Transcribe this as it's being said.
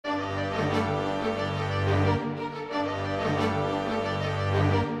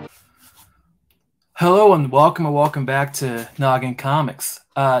Hello and welcome back to Noggin Comics.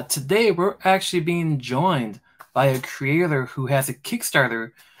 Today we're actually being joined by a creator who has a Kickstarter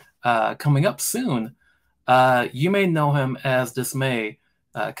coming up soon. You may know him as Dismay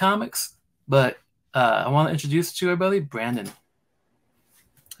Comics, but I want to introduce to everybody Brandon.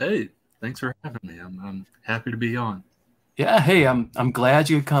 Hey, thanks for having me. I'm happy to be on. Yeah, hey, I'm glad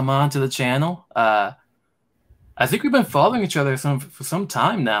you could come on to the channel. I think we've been following each other for some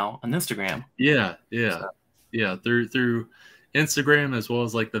time now on Instagram. Yeah, yeah, So, yeah. Through Instagram as well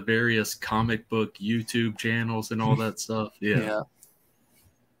as like the various comic book YouTube channels and all that stuff. Yeah.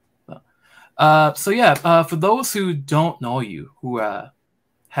 yeah. For those who don't know you, who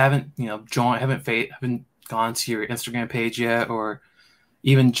haven't haven't gone to your Instagram page yet, or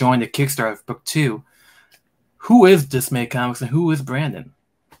even joined the Kickstarter book two, who is Dismay Comics and who is Brandon?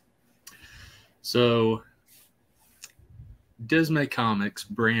 So Dismay Comics,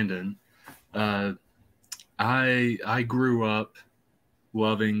 Brandon. I grew up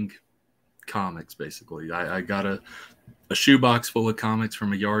loving comics. Basically, I got a shoebox full of comics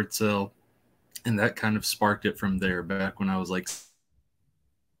from a yard sale, and that kind of sparked it from there. Back when I was like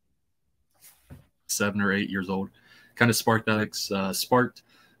 7 or 8 years old, kind of sparked that sparked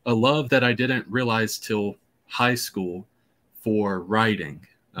a love that I didn't realize till high school for writing.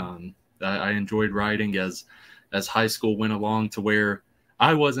 I enjoyed writing as high school went along, to where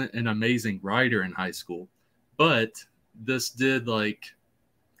I wasn't an amazing writer in high school, but this did like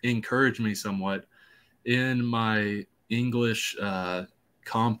encourage me somewhat in my English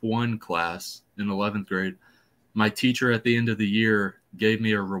Comp 1 class in 11th grade. My teacher at the end of the year gave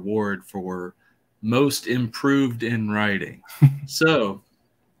me a reward for most improved in writing. So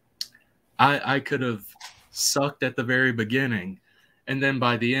I could have sucked at the very beginning, and then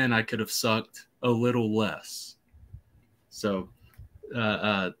by the end I could have sucked a little less. So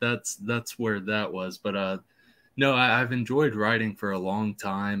that's where that was. But no, I've enjoyed writing for a long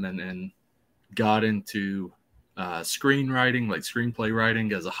time, and got into screenwriting, like screenplay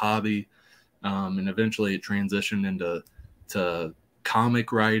writing, as a hobby, and eventually it transitioned into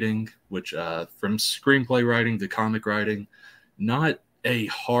comic writing, which from screenplay writing to comic writing, not a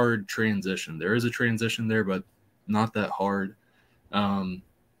hard transition. There is a transition there, but not that hard. And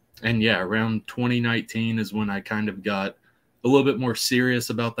yeah, around 2019 is when I kind of got a little bit more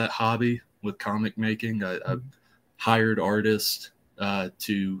serious about that hobby with comic making. I hired artists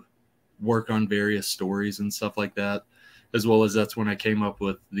to work on various stories and stuff like that, as well as that's when I came up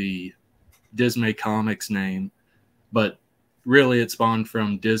with the Dismay Comics name. But really it spawned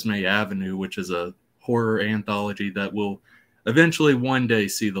from Dismay Avenue, which is a horror anthology that will eventually one day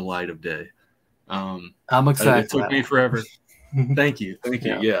see the light of day. I'm excited. It took me forever. Thank you.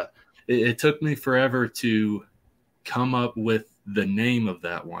 Yeah. It took me forever to come up with the name of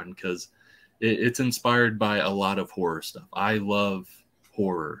that one, because it's inspired by a lot of horror stuff. I love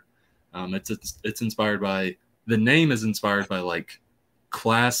horror. It's inspired by, the name is inspired by like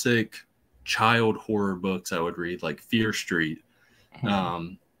classic child horror books I would read, like Fear Street,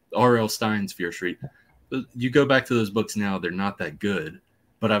 R.L. Stein's Fear Street. You go back to those books now, they're not that good,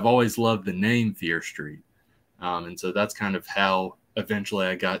 but I've always loved the name Fear Street. And so that's kind of how eventually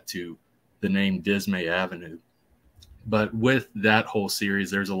I got to the name Dismay Avenue. But with that whole series,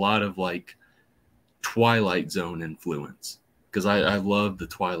 there's a lot of like Twilight Zone influence, because I love the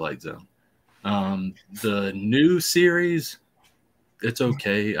Twilight Zone. The new series, it's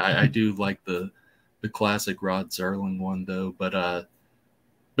okay. I do like the classic Rod Serling one though. But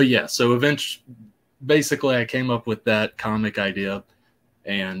yeah, so basically I came up with that comic idea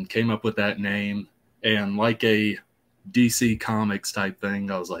and came up with that name, and like a DC Comics type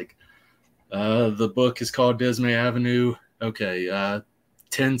thing, I was like, the book is called Dismay Avenue. Okay,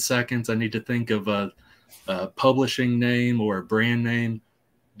 10 seconds. I need to think of a publishing name or a brand name.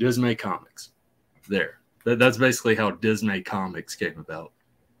 Dismay Comics. There. That's basically how Dismay Comics came about.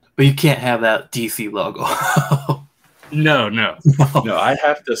 But you can't have that DC logo. No. I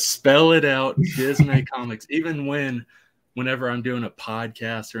have to spell it out. Dismay Comics. Even whenever I'm doing a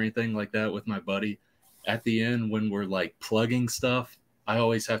podcast or anything like that with my buddy, at the end when we're like plugging stuff, I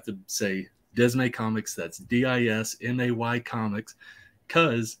always have to say Dismay Comics. That's Dismay Comics,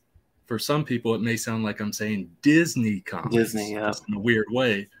 because for some people it may sound like I'm saying Disney Comics, Disney, yeah, just in a weird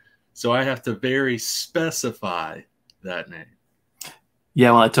way. So I have to very specify that name.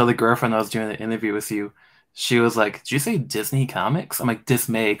 Yeah, when I told the girlfriend I was doing the interview with you, she was like, "Did you say Disney Comics?" I'm like,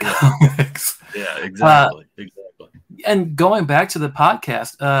 "Dismay Comics." Yeah, exactly. And going back to the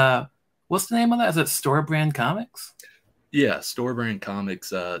podcast, what's the name of that? Is it Store Brand Comics? Yeah, Store Brand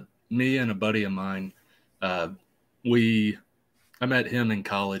Comics. Me and a buddy of mine, I met him in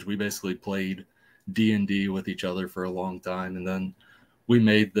college. We basically played D&D with each other for a long time. And then we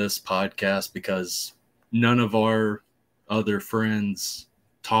made this podcast because none of our other friends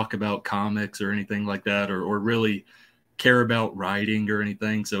talk about comics or anything like that, or really care about writing or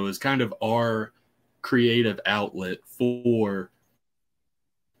anything. So it was kind of our creative outlet for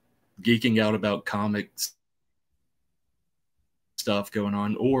geeking out about comics stuff going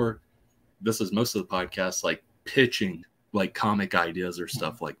on, or this is most of the podcast, like pitching like comic ideas or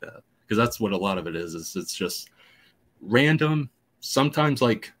stuff like that, because that's what a lot of it is it's just random, sometimes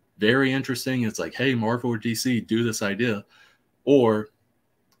like very interesting. It's like, hey, Marvel or DC, do this idea, or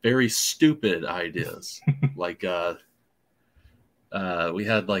very stupid ideas. Like we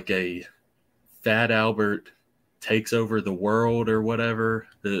had like a Fat Albert takes over the world or whatever.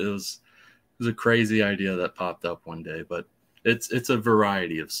 It was a crazy idea that popped up one day, but it's a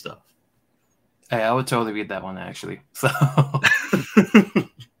variety of stuff. Hey, I would totally read that one actually. So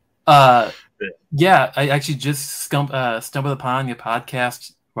yeah, I actually just stumbled upon your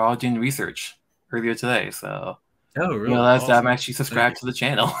podcast while doing research earlier today. So oh, really? Realized awesome. I'm actually subscribed to the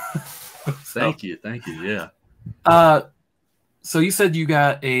channel. Thank you. Yeah. So you said you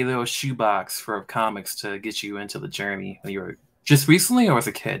got a little shoebox for comics to get you into the journey when you were just recently, or as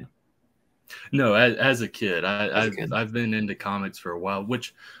a kid? No, as a kid. I've been into comics for a while,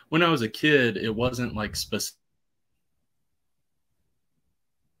 which when I was a kid, it wasn't like specific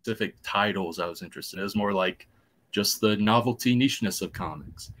titles I was interested in. It was more like just the novelty nicheness of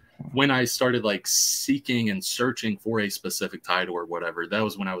comics. When I started like seeking and searching for a specific title or whatever, that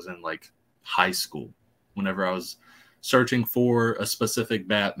was when I was in like high school. Whenever I was searching for a specific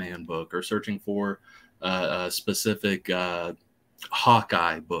Batman book, or searching for a specific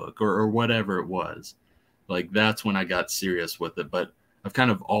Hawkeye book, or whatever it was, like that's when I got serious with it. But I've kind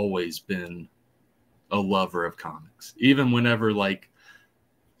of always been a lover of comics. Even whenever, like,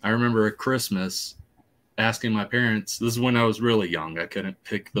 I remember at Christmas asking my parents, this is when I was really young, I couldn't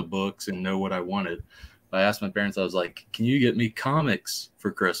pick the books and know what I wanted. I asked my parents, I was like, can you get me comics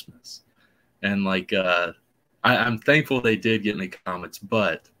for Christmas? And like I'm thankful they did get me comics,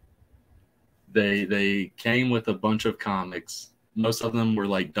 but they came with a bunch of comics. Most of them were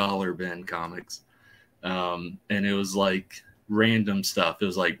like dollar bin comics. And it was like random stuff. It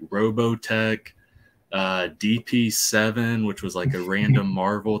was like Robotech, DP7, which was like a random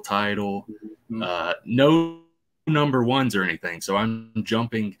Marvel title. No number ones or anything. So I'm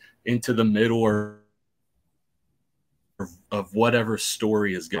jumping into the middle of whatever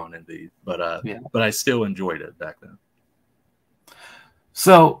story is going in these. But I still enjoyed it back then.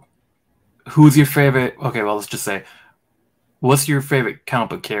 So who's your favorite? Okay, well, let's just say, what's your favorite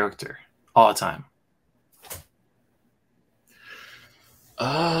comic book character all the time?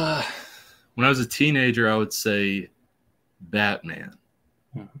 When I was a teenager, I would say Batman.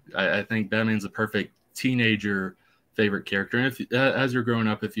 I think Batman's a perfect teenager favorite character. And if as you're growing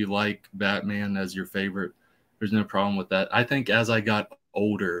up, if you like Batman as your favorite, there's no problem with that. I think as I got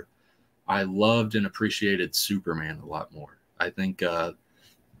older, I loved and appreciated Superman a lot more. I think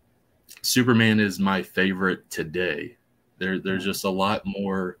Superman is my favorite today. There's just a lot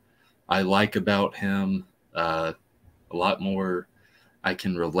more I like about him, a lot more I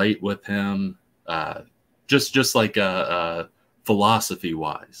can relate with him, just like philosophy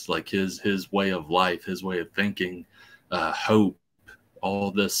wise, like his way of life, his way of thinking, hope,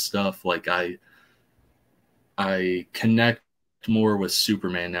 all this stuff. Like I connect more with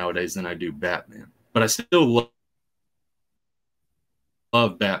Superman nowadays than I do Batman, but I still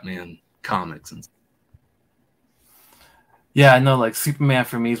love Batman comics. Yeah, I know, like Superman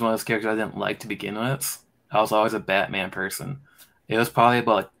for me is one of those characters I didn't like to begin with. I was always a Batman person. It was probably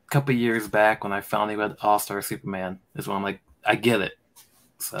about a couple years back when I finally read All-Star Superman is when I'm like, I get it.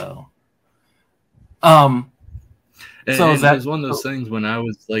 So so it was one of those things when I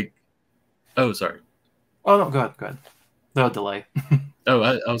was like, oh, sorry. Oh, no, go ahead. No delay. Oh,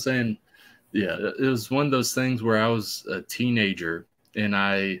 I was saying, yeah, it was one of those things where I was a teenager and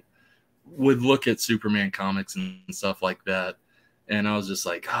I would look at Superman comics and stuff like that. And I was just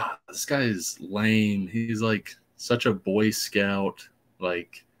like, this guy is lame. He's like such a Boy Scout.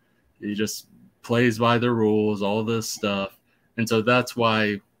 Like, he just plays by the rules, all this stuff. And so that's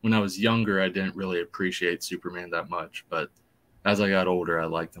why when I was younger, I didn't really appreciate Superman that much. But as I got older, I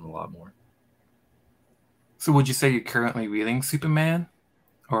liked him a lot more. So would you say you're currently reading Superman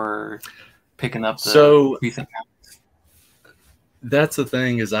or picking up the recent comics? That's the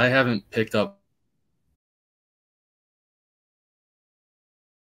thing, is I haven't picked up.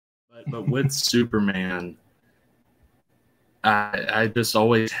 But with Superman, I just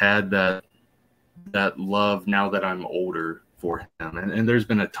always had that love now that I'm older for him. And there's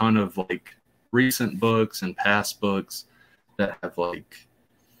been a ton of like recent books and past books that have like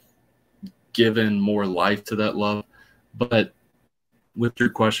given more life to that love. But with your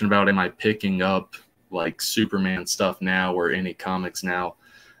question about am I picking up like Superman stuff now or any comics now,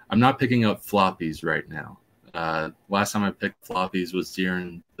 I'm not picking up floppies right now. Last time I picked floppies was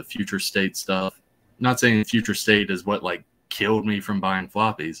during the Future State stuff. Not saying Future State is what like killed me from buying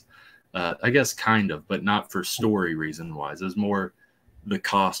floppies. I guess kind of, but not for story reason wise. It was more the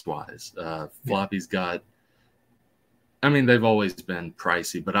cost wise. Floppies got, I mean, they've always been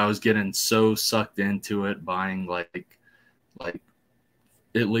pricey, but I was getting so sucked into it, buying like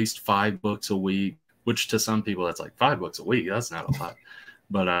at least 5 books a week, which to some people that's like 5 books a week. That's not a lot,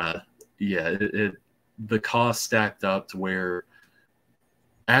 but yeah, the cost stacked up to where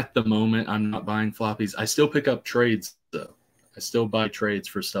at the moment I'm not buying floppies. I still pick up trades though. I still buy trades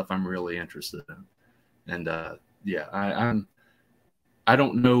for stuff I'm really interested in, and yeah, I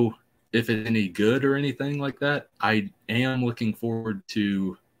don't know if it's any good or anything like that. I am looking forward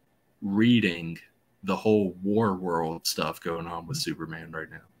to reading the whole war world stuff going on with Superman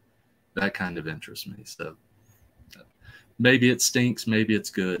right now. That kind of interests me. So maybe it stinks, maybe it's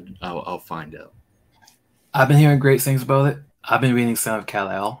good. I'll find out. I've been hearing great things about it. I've been reading some of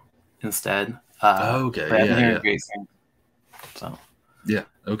Kal-El instead. Okay, but I've been hearing yeah. great things. So Yeah,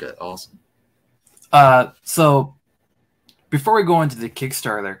 okay, awesome. So before we go into the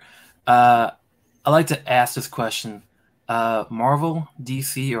Kickstarter, I like to ask this question: Marvel,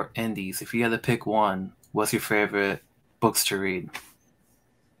 DC, or Indies? If you had to pick one, what's your favorite books to read?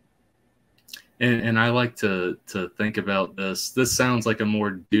 And I like to think about this. This sounds like a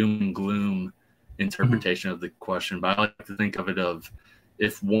more doom and gloom interpretation of the question, but I like to think of it of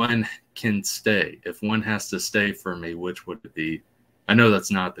if one can stay, if one has to stay for me, which would it be? I know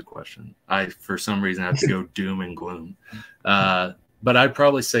that's not the question. I, for some reason, have to go doom and gloom. But I'd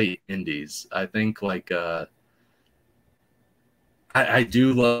probably say Indies. I think like I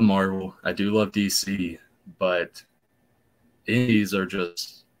do love Marvel. I do love DC, but Indies are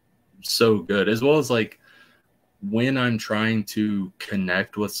just so good. As well as like when I'm trying to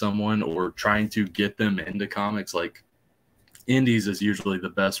connect with someone or trying to get them into comics, like Indies is usually the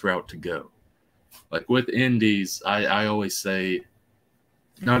best route to go. Like with Indies, I always say,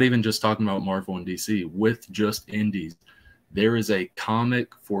 not even just talking about Marvel and DC, with just Indies, there is a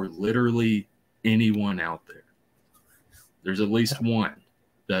comic for literally anyone out there. There's at least one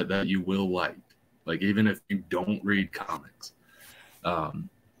that you will like even if you don't read comics.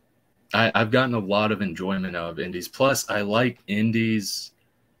 I've gotten a lot of enjoyment out of Indies. Plus, I like Indies.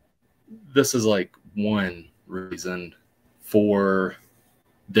 This is like one reason for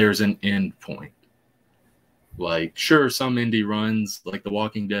there's an end point. Like, sure, some indie runs, like The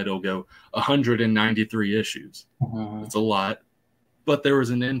Walking Dead, will go 193 issues. It's a lot, but there was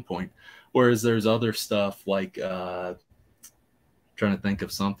an end point. Whereas there's other stuff like, trying to think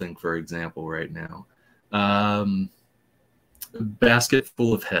of something, for example, right now. Basket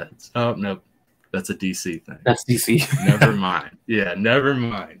Full of Heads. Oh, no, that's a DC thing. That's DC. Never mind. Yeah, never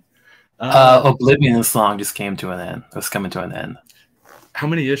mind. Oblivion Song just came to an end. It's coming to an end. How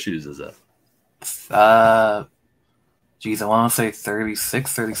many issues is that? Geez, I want to say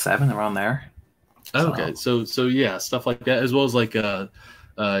 36, 37, around there. Okay, so yeah, stuff like that, as well as like Descender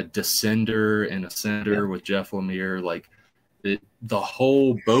and Ascender with Jeff Lemire. Like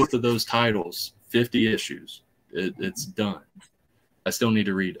both of those titles, 50 issues. It's done. I still need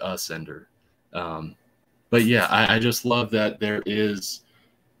to read Ascender. But yeah, I just love that there is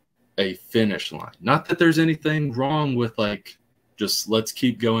a finish line. Not that there's anything wrong with like, just let's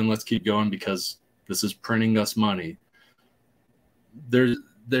keep going because this is printing us money.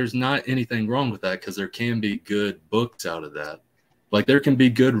 There's not anything wrong with that because there can be good books out of that. Like there can be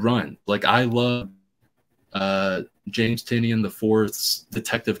good runs. Like I love James Tynion IV's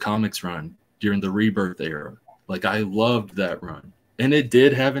Detective Comics run during the Rebirth era. Like I loved that run. And it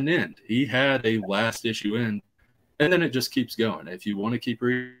did have an end. He had a last issue end, and then it just keeps going. If you want to keep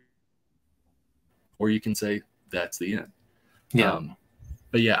reading, or you can say that's the end. Yeah.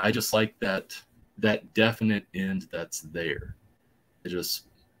 But yeah, I just like that definite end that's there. It just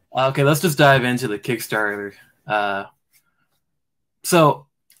okay. Let's just dive into the Kickstarter. So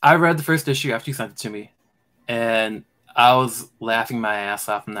I read the first issue after you sent it to me, and I was laughing my ass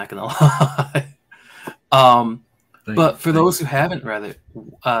off. I'm not gonna lie. But for those who haven't read it,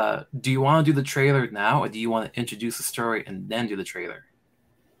 do you want to do the trailer now, or do you want to introduce the story and then do the trailer?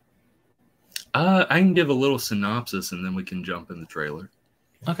 I can give a little synopsis and then we can jump in the trailer.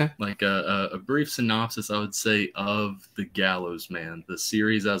 Okay. Like a brief synopsis, I would say, of the Gallows Man, the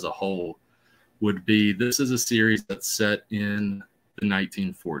series as a whole, would be this is a series that's set in the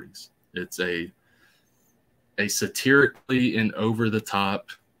 1940s. It's a satirically and over-the-top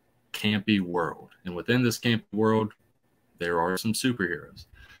campy world. And within this campy world, there are some superheroes.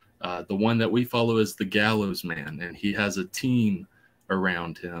 The one that we follow is the Gallows Man, and he has a team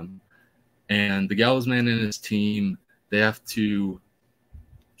around him. And the Gallows Man and his team, they have to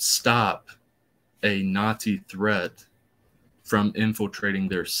stop a Nazi threat from infiltrating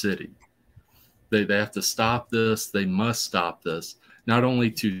their city. They have to stop this. They must stop this, not only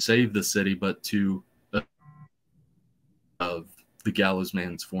to save the city, but to of the Gallows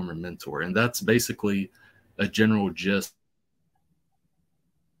Man's former mentor. And that's basically a general gist.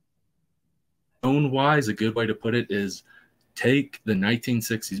 Tone-wise, a good way to put it is take the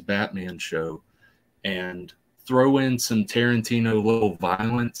 1960s Batman show and throw in some Tarantino little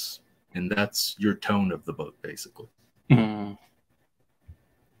violence, and that's your tone of the book, basically. Mm.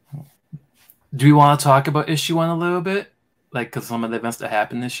 Do you want to talk about issue 1 a little bit? Like, because some of the events that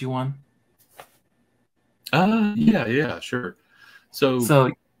happened in issue 1? Yeah, sure.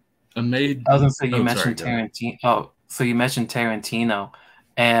 So I made... I was going to say, you mentioned Tarantino. Oh, so you mentioned Tarantino,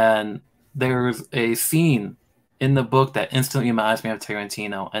 and there's a scene in the book that instantly reminds me of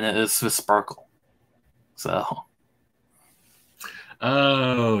Tarantino, and it is with Sparkle. So...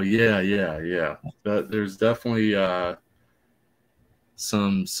 Oh, yeah. But there's definitely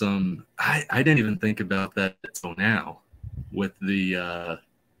some I didn't even think about that until now. With the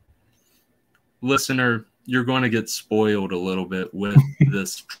listener, you're going to get spoiled a little bit with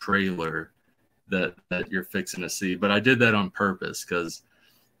this trailer that you're fixing to see. But I did that on purpose because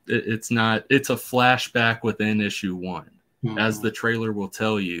it's a flashback within issue 1. Mm-hmm. As the trailer will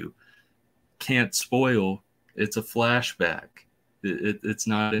tell you, can't spoil, it's a flashback. It's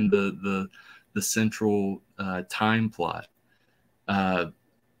not in the central time plot.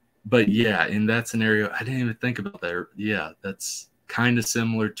 But yeah, in that scenario, I didn't even think about that. Yeah, that's kind of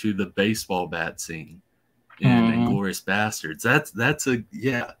similar to the baseball bat scene in Inglourious Bastards. That's a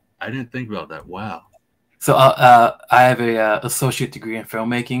I didn't think about that. Wow. So I have a associate degree in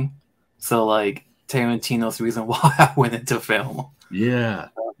filmmaking. So like Tarantino's the reason why I went into film. Yeah,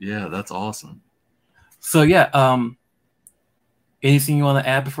 that's awesome. So yeah, anything you want to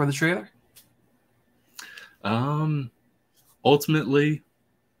add before the trailer? Ultimately,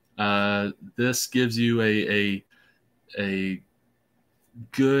 this gives you a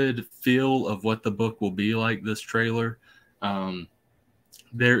good feel of what the book will be like, this trailer.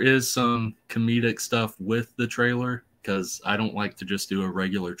 There is some comedic stuff with the trailer because I don't like to just do a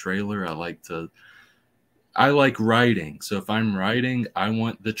regular trailer. I like writing. So if I'm writing, I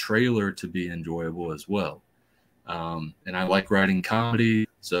want the trailer to be enjoyable as well. And I like writing comedy.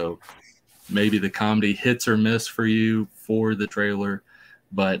 So maybe the comedy hits or miss for you for the trailer,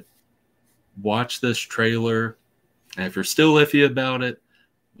 but watch this trailer. And if you're still iffy about it,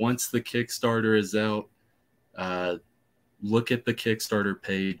 once the Kickstarter is out, look at the Kickstarter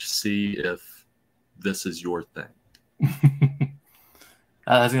page, see if this is your thing.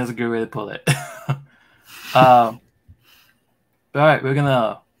 I think that's a good way to put it. All right, we're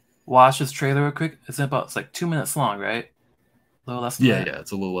gonna watch this trailer real quick. It's like 2 minutes long, right? A little less than that. Yeah,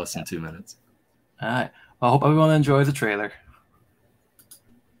 it's a little less than 2 minutes. All right. Well, I hope everyone enjoys the trailer.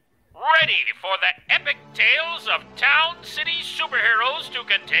 Ready for the epic tales of Town City superheroes to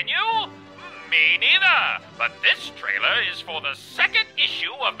continue? Me neither, but this trailer is for the second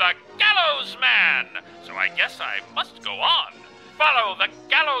issue of The Gallows Man, so I guess I must go on. Follow the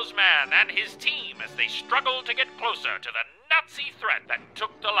Gallows Man and his team as they struggle to get closer to the Nazi threat that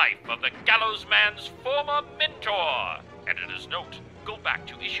took the life of the Gallows Man's former mentor. Editor's note, go back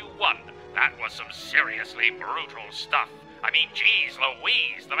to issue 1. That was some seriously brutal stuff. I mean, geez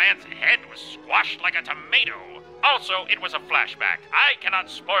Louise, the man's head was squashed like a tomato. Also, it was a flashback. I cannot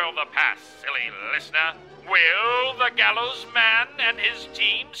spoil the past, silly listener. Will the Gallows Man and his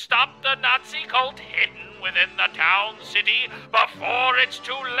team stop the Nazi cult hidden within the town city before it's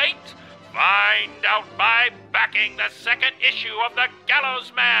too late? Find out by backing the second issue of The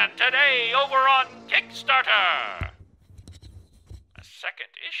Gallows Man today over on Kickstarter. A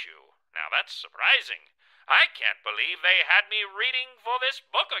second issue? Now that's surprising. I can't believe they had me reading for this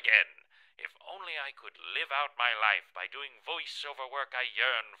book again. If only I could live out my life by doing voiceover work I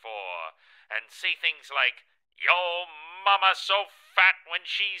yearn for, and say things like, "Your mama so fat when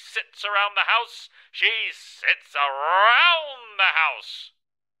she sits around the house, she sits around the house.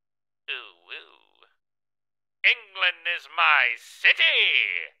 Ooh, ooh. England is my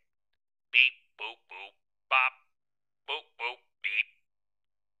city. Beep, boop, boop, bop, boop, boop, beep.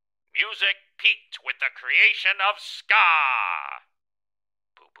 Music peaked with the creation of ska.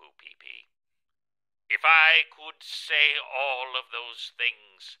 Poo-poo-pee-pee. If I could say all of those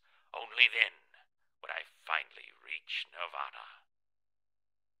things Only then would I finally reach nirvana.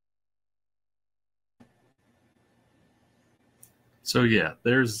 So yeah,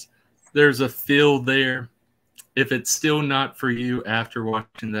 there's a feel there. If it's still not for you after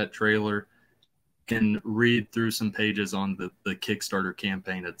watching that trailer, you can read through some pages on the Kickstarter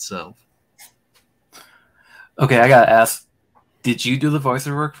campaign itself. Okay, I gotta ask, did you do the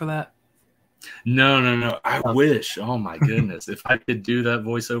voiceover work for that? No. I wish. Oh my goodness. If I could do that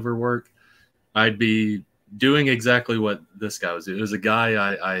voiceover work, I'd be doing exactly what this guy was doing. It was a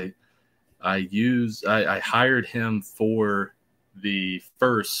guy I hired him for the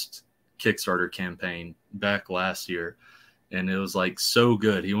first Kickstarter campaign back last year, and it was like so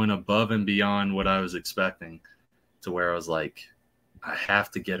good. He went above and beyond what I was expecting, to where I was like, I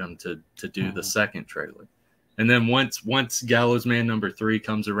have to get him to do the second trailer. And then once Gallows Man #3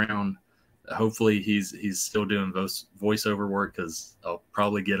 comes around, hopefully he's still doing voiceover work, because I'll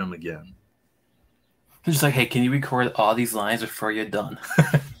probably get him again. Just like, hey, can you record all these lines before you're done?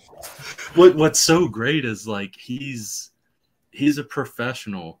 What's so great is like he's a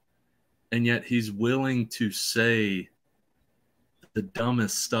professional, and yet he's willing to say the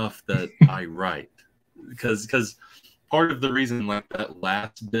dumbest stuff that I write, because part of the reason, like that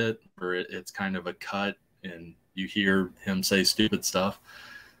last bit where it's kind of a cut and you hear him say stupid stuff,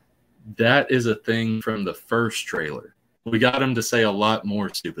 that is a thing from the first trailer. We got him to say a lot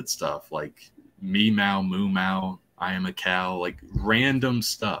more stupid stuff, like me mow, moo mow, I am a cow, like random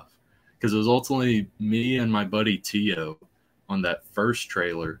stuff. Because it was ultimately me and my buddy Tio on that first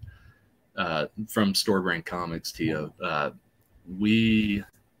trailer from Storebrand Comics, Tio. I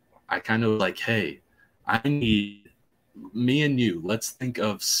kind of like, hey, I need me and you, let's think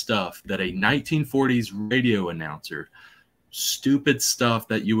of stuff that a 1940s radio announcer, stupid stuff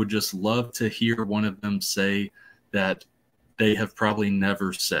that you would just love to hear one of them say that they have probably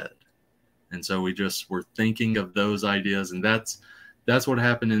never said. And so we just were thinking of those ideas, and that's what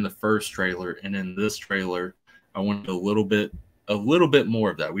happened in the first trailer. And in this trailer, I wanted a little bit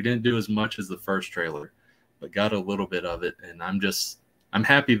more of that. We didn't do as much as the first trailer, but got a little bit of it. And I'm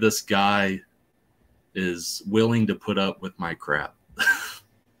happy this guy is willing to put up with my crap.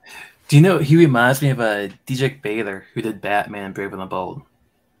 Do you know, he reminds me of DJ Baylor, who did Batman and Brave and the Bold.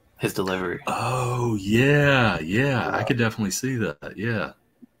 His delivery. Oh, yeah. I could definitely see that. Yeah.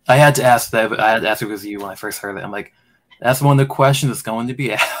 I had to ask that. I had to ask it with you when I first heard it. I'm like, that's one of the questions that's going to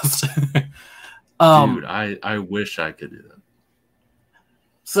be asked. Dude, I wish I could do that.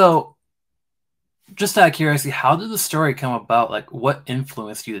 So, just out of curiosity, how did the story come about? Like, what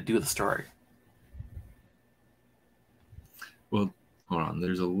influenced you to do the story? Well, hold on.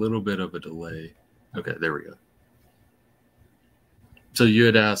 There's a little bit of a delay. Okay, there we go. So you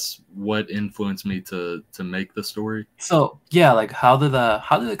had asked what influenced me to make the story? So, yeah, like how did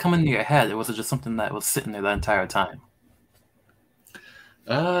it come into your head? Or was it just something that was sitting there the entire time?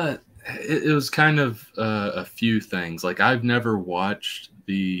 It was kind of a few things. Like I've never watched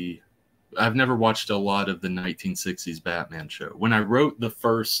a lot of the 1960s Batman show. When I wrote the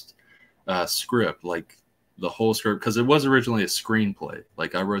first script, like the whole script, because it was originally a screenplay.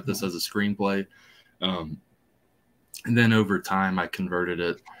 Like I wrote this as a screenplay, and then over time I converted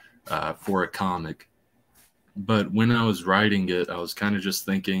it for a comic. But when I was writing it, I was kind of just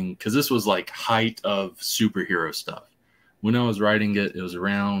thinking, because this was like height of superhero stuff. When I was writing it, it was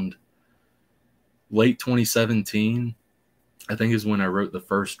around late 2017, I think, is when I wrote the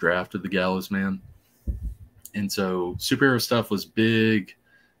first draft of the Gallows Man. And so superhero stuff was big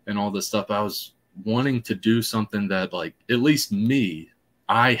and all this stuff. I was wanting to do something that, like, at least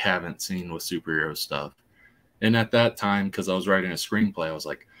I haven't seen with superhero stuff. And at that time, because I was writing a screenplay, I was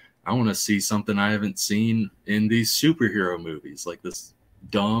like, I want to see something I haven't seen in these superhero movies, like this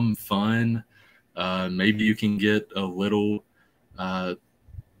dumb, fun. Maybe you can get a little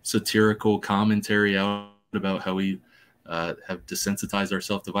satirical commentary out about how we have desensitized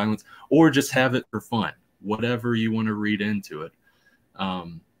ourselves to violence, or just have it for fun, whatever you want to read into it.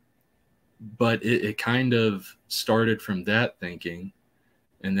 But it kind of started from that thinking.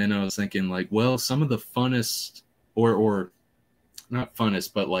 And then I was thinking, like, well, some of the funnest or not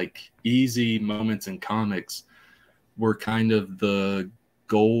funnest, but like easy moments in comics were kind of the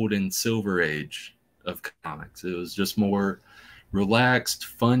gold and silver age of comics. It was just more relaxed,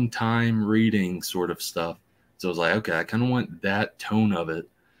 fun time reading sort of stuff. So I was like, okay, I kind of want that tone of it.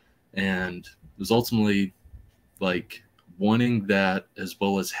 And it was ultimately like wanting that, as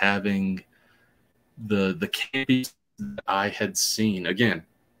well as having the campy that I had seen. Again,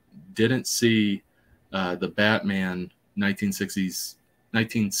 didn't see the Batman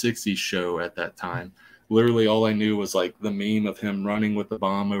 1960s show at that time. Literally all I knew was like the meme of him running with the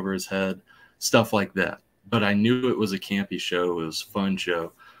bomb over his head, stuff like that. But I knew it was a campy show. It was a fun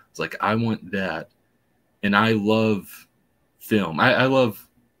show. It's like, I want that. And I love film. I love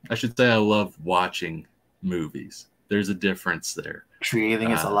watching movies. There's a difference there.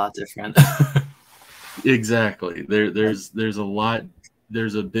 Creating is a lot different. Exactly. There's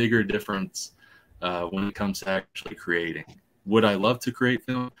a bigger difference when it comes to actually creating. Would I love to create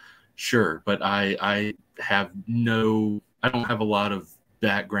film? Sure, but I don't have a lot of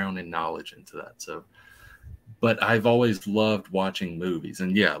background and knowledge into that. So, but I've always loved watching movies.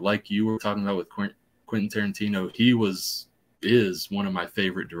 And yeah, like you were talking about with Quentin Tarantino, he is one of my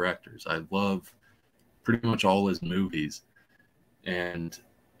favorite directors. I love pretty much all his movies. And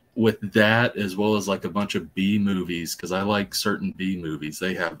with that, as well as like a bunch of B movies, because I like certain B movies,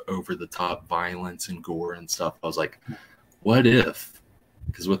 they have over the top violence and gore and stuff. I was like, what if?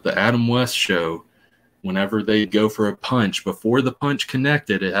 Because with the Adam West show, whenever they go for a punch, before the punch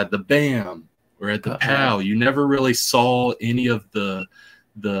connected, it had the bam or at the pow. You never really saw any of the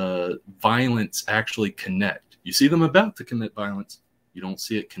violence actually connect. You see them about to commit violence. You don't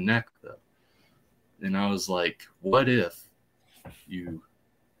see it connect, though. And I was like, what if you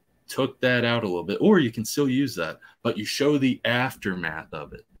took that out a little bit? Or you can still use that, but you show the aftermath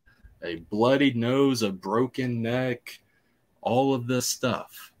of it. A bloodied nose, a broken neck, all of this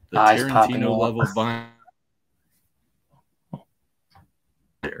stuff. The Tarantino level violence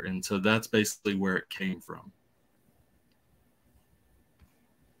there. And so that's basically where it came from.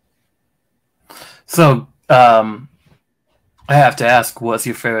 So, I have to ask, what's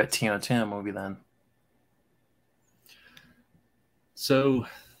your favorite Tarantino movie then? So, I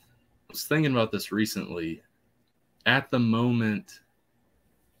was thinking about this recently. At the moment,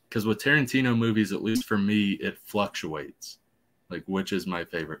 because with Tarantino movies, at least for me, it fluctuates. Like, which is my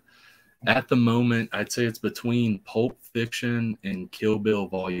favorite? At the moment, I'd say it's between Pulp Fiction and Kill Bill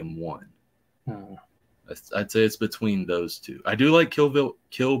Volume 1. I'd say it's between those two. I do like Kill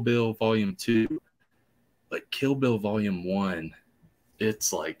Bill Volume 2, but Kill Bill Volume 1,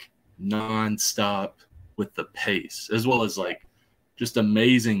 it's like non-stop with the pace, as well as like just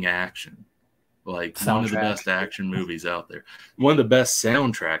amazing action. Like one of the best action movies out there. One of the best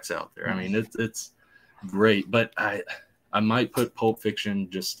soundtracks out there. I mean, it's great, but I might put Pulp Fiction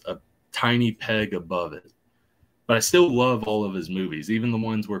just a tiny peg above it. But I still love all of his movies, even the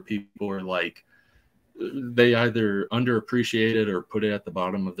ones where people are like, they either underappreciated or put it at the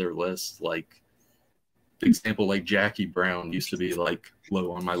bottom of their list. Like, for example, like Jackie Brown used to be like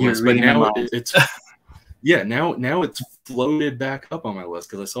low on my list, but now it's yeah, now it's floated back up on my list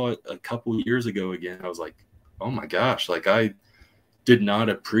because I saw it a couple of years ago again. I was like, oh my gosh, like I did not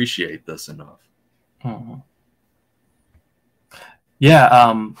appreciate this enough.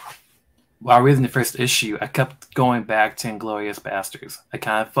 Yeah, while reading the first issue, I kept going back to Inglourious Basterds. I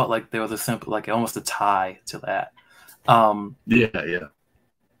kind of felt like there was a simple, like almost a tie to that. Yeah.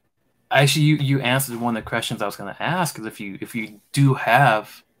 Actually, you answered one of the questions I was going to ask. Is if you do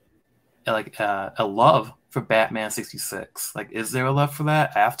have like a love for Batman 66, like is there a love for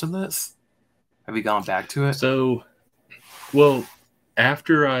that after this? Have you gone back to it? So, well,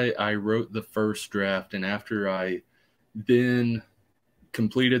 after I wrote the first draft and after I then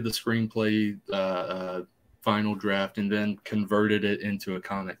completed the screenplay final draft and then converted it into a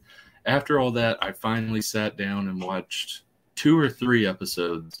comic. After all that, I finally sat down and watched 2 or 3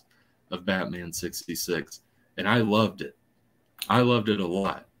 episodes of Batman 66, and I loved it. I loved it a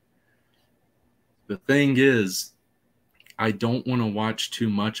lot. The thing is, I don't want to watch too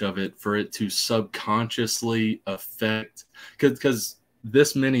much of it for it to subconsciously affect, because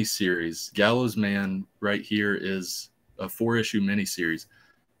this miniseries, Gallows Man right here, is a 4-issue miniseries,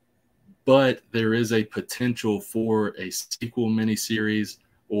 but there is a potential for a sequel miniseries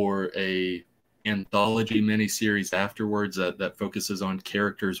or a anthology miniseries afterwards that focuses on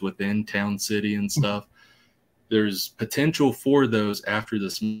characters within Town City and stuff. There's potential for those after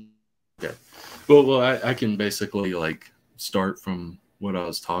this. Okay. Well, I can basically like start from what I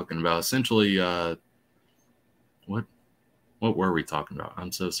was talking about. Essentially, what were we talking about?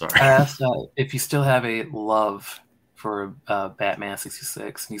 I'm so sorry. I asked if you still have a love for Batman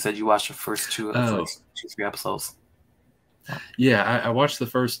 66. And you said you watched the first 2 or 3 episodes. Yeah, I watched the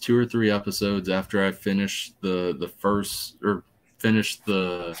first 2 or 3 episodes after I finished finished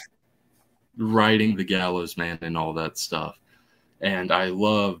the writing the Gallows Man and all that stuff. And I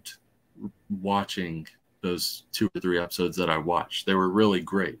loved watching those 2 or 3 episodes that I watched. They were really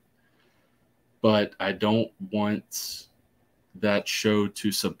great. But I don't want that show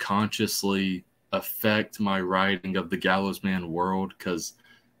to subconsciously affect my writing of the Gallows Man world, because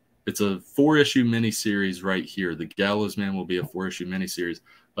it's a 4-issue miniseries right here. The Gallows Man will be a 4-issue miniseries,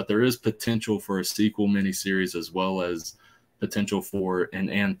 but there is potential for a sequel miniseries as well as potential for an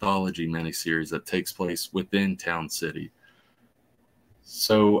anthology miniseries that takes place within Town City.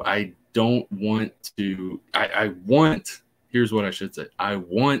 So I don't want to, I want, here's what I should say. I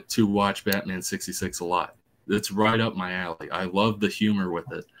want to watch Batman 66 a lot. It's right up my alley. I love the humor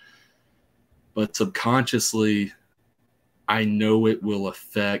with it. But subconsciously, I know it will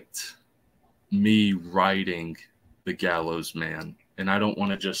affect me writing the Gallows Man. And I don't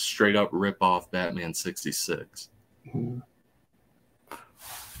want to just straight up rip off Batman 66.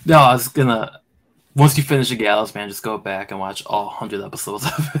 No, I was gonna, once you finish the Gallows Man, just go back and watch all 100 episodes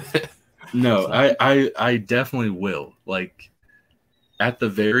of it. No, so. I definitely will. Like, at the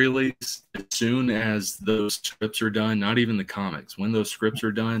very least, as soon as those scripts are done, not even the comics, when those scripts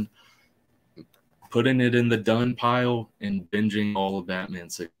are done, putting it in the done pile and binging all of Batman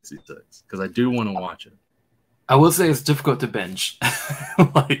 66, because I do want to watch it. I will say it's difficult to binge.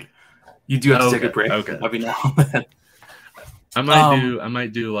 Like, you do have to take a break every now and then. I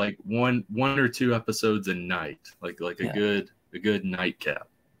might do like one or two episodes a night, like a good nightcap.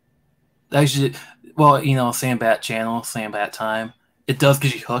 Actually, well, you know, same bat channel, same bat time. It does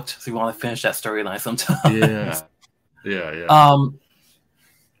get you hooked, so you want to finish that storyline sometimes. Yeah.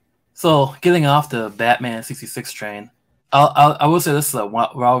 So getting off the Batman 66 train, I will say this: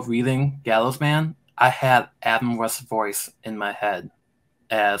 while I was reading Gallows Man, I had Adam West's voice in my head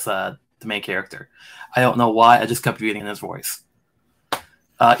as the main character. I don't know why. I just kept reading his voice,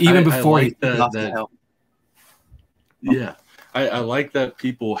 even before I like he got off the hill. Yeah, I like that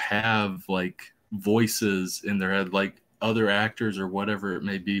people have like voices in their head, like other actors or whatever it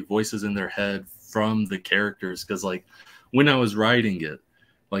may be, voices in their head from the characters. Because like when I was writing it,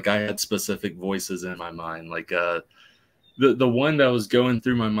 like I had specific voices in my mind. Like the one that was going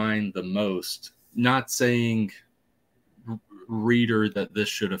through my mind the most, not saying reader that this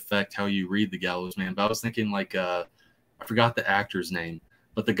should affect how you read the Gallows Man, but I was thinking like I forgot the actor's name,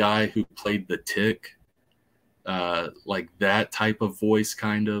 but the guy who played the Tick, like that type of voice,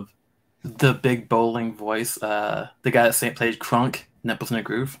 kind of the big bowling voice, the guy that played Crunk, Nipples in a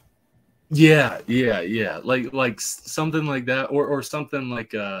Groove. Yeah, like something like that, or something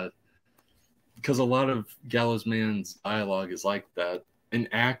like because a lot of Gallows Man's dialogue is like that. An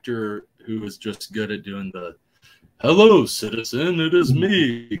actor who is just good at doing the "Hello, citizen, it is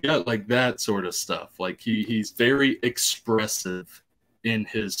me," yeah, like that sort of stuff. Like he's very expressive in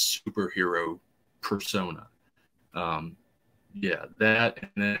his superhero persona. Yeah, that.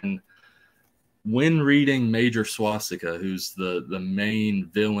 And then when reading Major Swastika, who's the main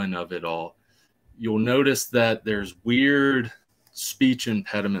villain of it all, you'll notice that there's weird speech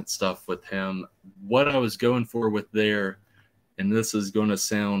impediment stuff with him. What I was going for with there, and this is going to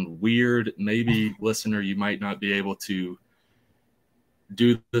sound weird, maybe listener, you might not be able to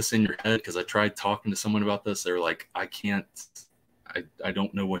do this in your head, because I tried talking to someone about this. They're like, I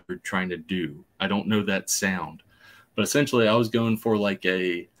don't know what you're trying to do. I don't know that sound. But essentially I was going for like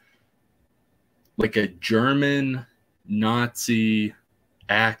a German Nazi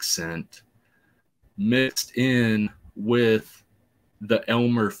accent mixed in with the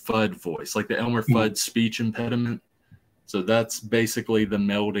Elmer Fudd voice, like the Elmer Fudd speech impediment. So that's basically the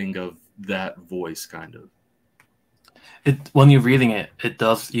melding of that voice, kind of. When you're reading it, it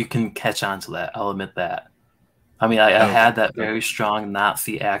does. You can catch on to that. I'll admit that. I mean, I had that very strong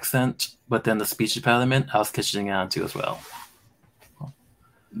Nazi accent, but then the speech impediment, I was catching on to as well.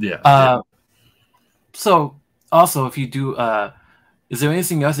 Yeah. So, also, if you do, is there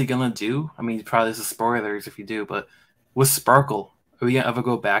anything else you're gonna do? I mean, probably this is spoilers if you do, but with Sparkle, are we gonna ever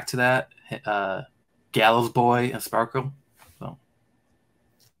go back to that? Gallows Boy and Sparkle?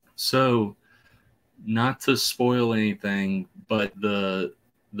 So, not to spoil anything, but the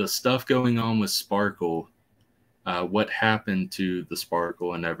stuff going on with Sparkle, what happened to the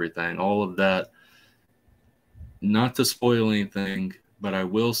Sparkle and everything, all of that, not to spoil anything, but I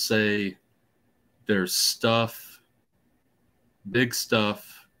will say there's stuff, big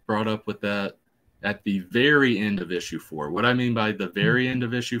stuff brought up with that at the very end of issue 4. What I mean by the very end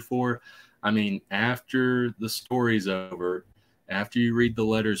of issue 4, I mean after the story's over, after you read the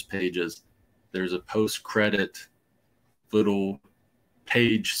letters pages, there's a post-credit little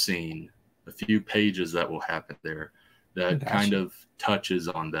page scene, a few pages that will happen there that kind of touches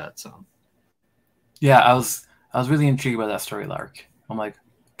on that some. Yeah, I was really intrigued by that story arc. I'm like,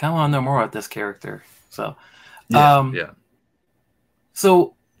 kind of want to know more about this character. So, yeah.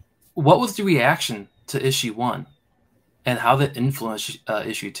 So, what was the reaction to issue 1, and how did it influence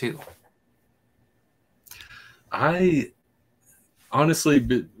issue 2? I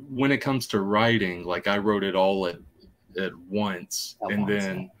honestly, when it comes to writing, like I wrote it all at once, and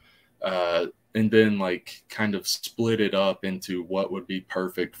then like kind of split it up into what would be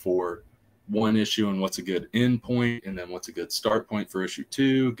perfect for one issue and what's a good end point, and then what's a good start point for issue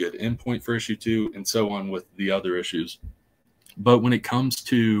 2, good end point for issue 2, and so on with the other issues. But when it comes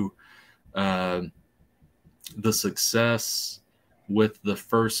to the success with the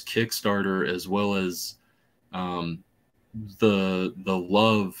first Kickstarter, as well as the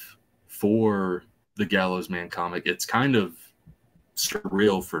love for the Gallows Man comic, it's kind of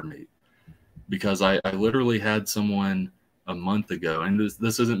surreal for me, because I literally had someone a month ago, and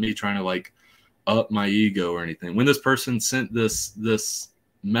this isn't me trying to like up my ego or anything. When this person sent this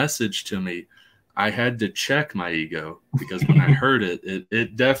message to me, I had to check my ego, because when I heard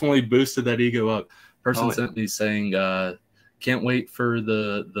it definitely boosted that ego up. Person sent me saying, can't wait for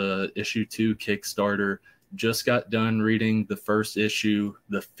the issue 2 Kickstarter. Just got done reading the first issue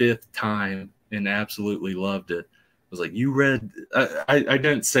the 5th time and absolutely loved it. I was like, you read, I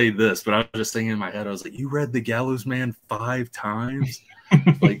didn't say this, but I was just thinking in my head, I was like, you read the Gallows Man 5 times?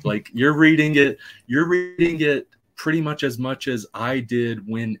 like you're reading it pretty much as I did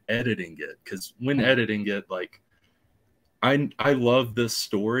when editing it. Because when editing it, like I love this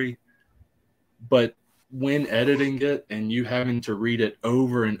story, but when editing it and you having to read it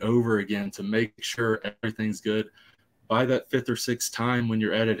over and over again to make sure everything's good, by that 5th or 6th time when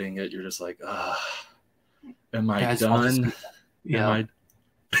you're editing it, you're just like, am I done? Yeah.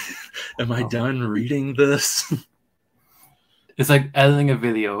 Am I done reading this? It's like editing a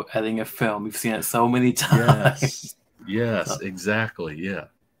video, editing a film. We've seen it so many times. Yes, exactly. Yeah.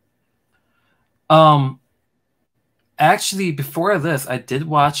 Actually, before this, I did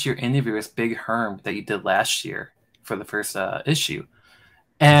watch your interview with Big Herm that you did last year for the first issue.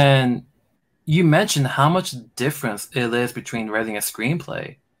 And you mentioned how much difference it is between writing a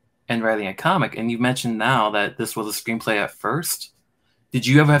screenplay and writing a comic. And you mentioned now that this was a screenplay at first. Did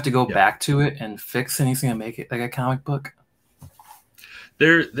you ever have to go back to it and fix anything to make it like a comic book?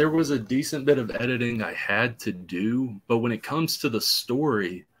 There was a decent bit of editing I had to do, but when it comes to the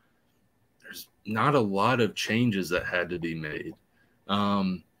story, there's not a lot of changes that had to be made.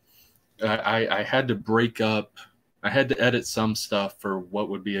 I had to break up, I had to edit some stuff for what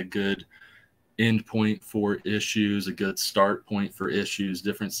would be a good end point for issues, a good start point for issues,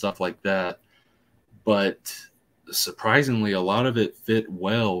 different stuff like that. But surprisingly, a lot of it fit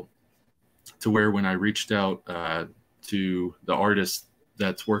well to where when I reached out to the artist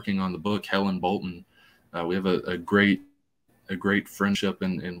that's working on the book, Helen Boulton, we have a great friendship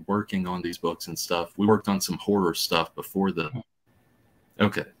and working on these books and stuff. We worked on some horror stuff before the.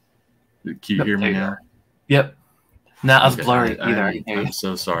 Okay, can you hear me now? Yep. Not as blurry either. I'm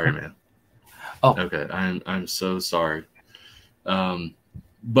so sorry, man. Oh, okay. I'm so sorry.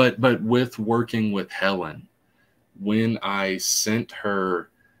 But with working with Helen, when I sent her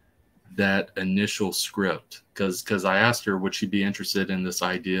that initial script, because I asked her would she be interested in this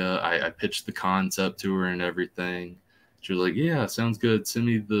idea. I pitched the concept to her and everything. She was like, yeah, sounds good. Send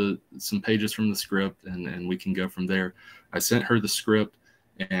me some pages from the script and we can go from there. I sent her the script,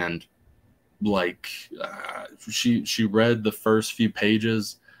 and like she read the first few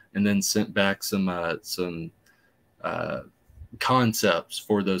pages and then sent back some concepts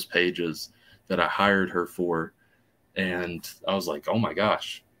for those pages that I hired her for. And I was like, oh my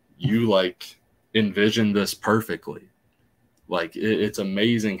gosh, you like envisioned this perfectly. Like it's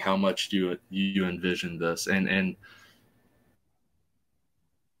amazing how much you envisioned this. And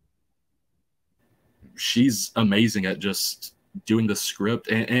she's amazing at just doing the script.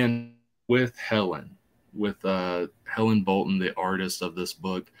 And with Helen, Helen Boulton, the artist of this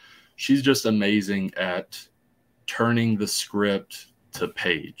book, she's just amazing at turning the script to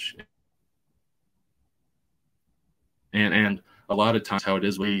page. And a lot of times how it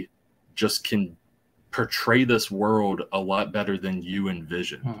is, we just can portray this world a lot better than you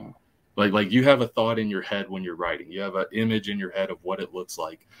envision. Like you have a thought in your head when you're writing. You have an image in your head of what it looks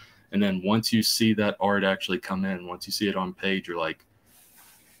like. And then once you see that art actually come in, once you see it on page, you're like,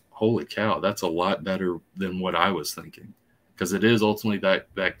 holy cow, that's a lot better than what I was thinking. Because it is ultimately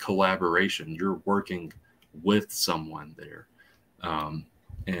that collaboration. You're working with someone there.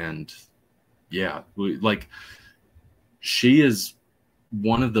 And yeah, like she is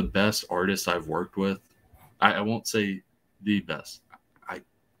one of the best artists I've worked with. I won't say the best. I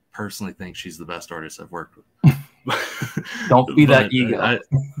personally think she's the best artist I've worked with. Don't be that ego.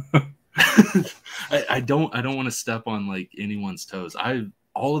 I don't want to step on like anyone's toes.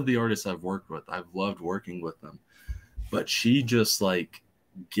 All of the artists I've worked with, I've loved working with them. But she just like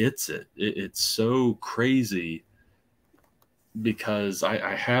gets it. It's so crazy because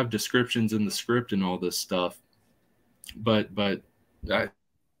I have descriptions in the script and all this stuff, but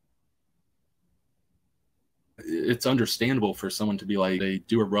it's understandable for someone to be like, they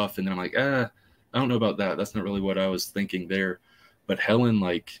do a rough and then I'm like, I don't know about that. That's not really what I was thinking there. But Helen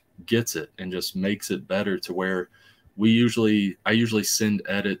like gets it and just makes it better to where I usually send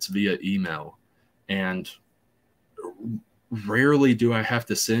edits via email, and rarely do I have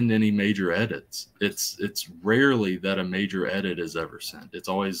to send any major edits. It's rarely that a major edit is ever sent. It's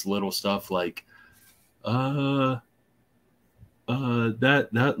always little stuff like, that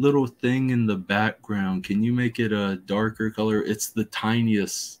little thing in the background, can you make it a darker color? It's the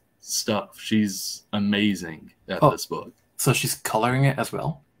tiniest stuff. She's amazing at this book. So she's coloring it as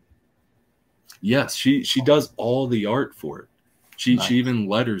well? Yes, she does all the art for it. She even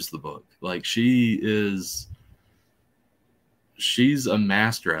letters the book. Like she's a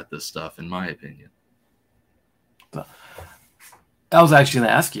master at this stuff, in my opinion. I was actually going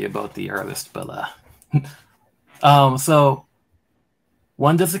to ask you about the artist, but so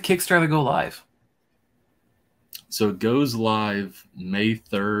when does the Kickstarter go live? So it goes live May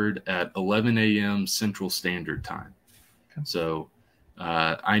 3rd at 11 a.m. Central Standard Time. Okay. So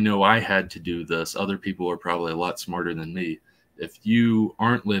I know I had to do this. Other people are probably a lot smarter than me. If you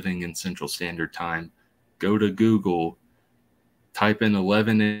aren't living in Central Standard Time, go to Google, type in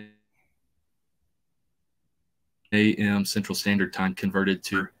 11 a.m. Central Standard Time converted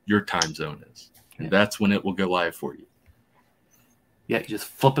to your time zone is. And that's when it will go live for you. Yeah, you just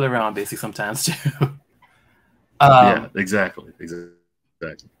flip it around basically sometimes too. Yeah, exactly.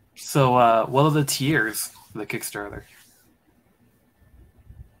 So what are the tiers for the Kickstarter?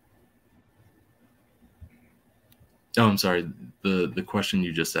 Oh, I'm sorry. The question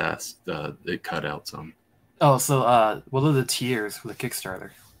you just asked, it cut out some. Oh, so what are the tiers for the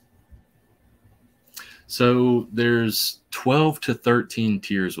Kickstarter? So there's 12 to 13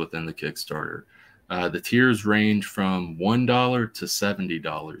 tiers within the Kickstarter. The tiers range from $1 to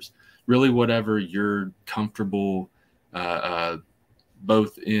 $70. Really, whatever you're comfortable,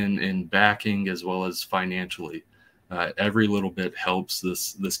 both in backing as well as financially. Every little bit helps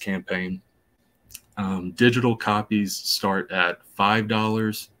this campaign. Digital copies start at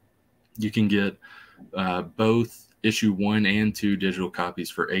 $5. You can get both issue 1 and 2 digital copies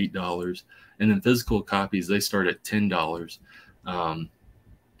for $8, and then physical copies, they start at $10.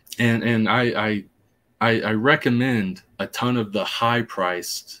 And I recommend a ton of the high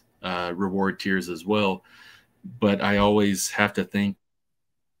priced reward tiers as well, but I always have to think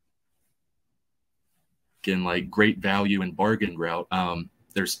in like great value and bargain route.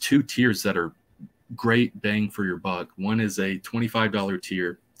 There's 2 tiers that are great bang for your buck. One is a $25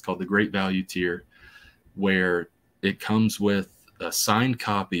 tier. It's called the Great Value tier, where it comes with a signed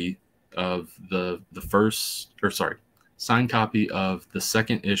copy of signed copy of the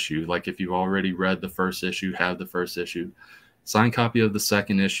second issue. Like if you've already read the first issue, have the first issue, signed copy of the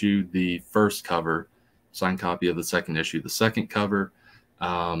second issue, the first cover, signed copy of the second issue, the second cover,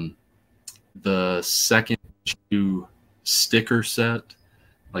 the second issue sticker set.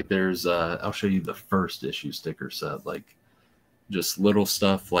 Like there's, I'll show you the first issue sticker set, like just little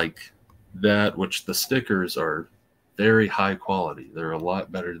stuff like that, which the stickers are very high quality. They're a lot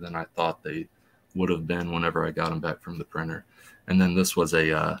better than I thought they would have been whenever I got them back from the printer. And then this was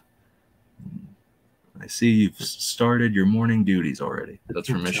I see you've started your morning duties already. That's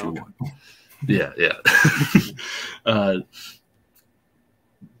from issue 1. Yeah.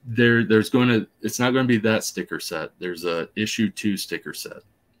 It's not going to be that sticker set. There's a issue 2 sticker set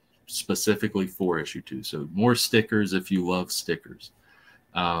specifically for issue 2. So more stickers if you love stickers.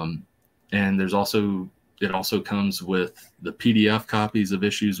 And it also comes with the PDF copies of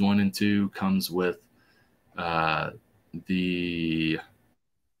issues 1 and 2, comes with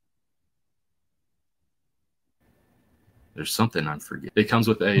there's something I'm forgetting. It comes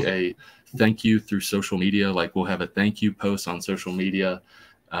with a thank you through social media. Like we'll have a thank you post on social media.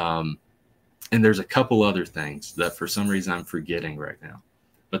 And there's a couple other things that for some reason I'm forgetting right now.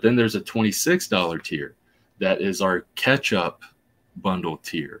 But then there's a $26 tier that is our catch-up bundle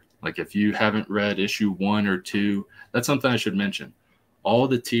tier. Like if you haven't read issue 1 or 2, that's something I should mention. All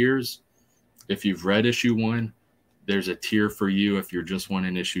the tiers, if you've read issue 1, there's a tier for you if you're just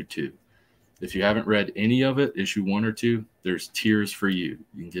wanting issue 2. If you haven't read any of it, issue 1 or 2, there's tiers for you.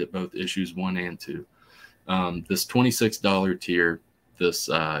 You can get both issues 1 and 2. This $26 tier, this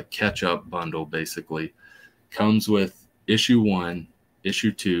catch-up bundle basically, comes with issue 1,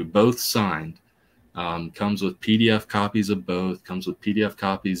 issue 2, both signed. Comes with PDF copies of both, comes with PDF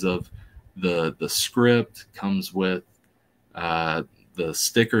copies of the script, comes with the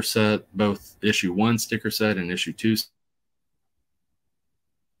sticker set, both issue 1 sticker set and issue 2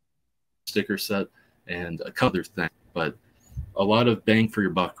 sticker set and a color thing, but a lot of bang for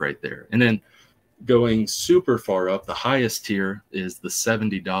your buck right there. And then going super far up, the highest tier is the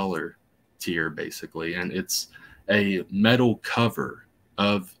 $70 tier basically, and it's a metal cover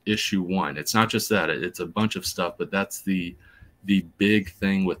of issue 1. It's not just that, it's a bunch of stuff, but that's the big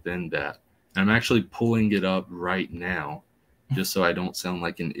thing within that. I'm actually pulling it up right now just so I don't sound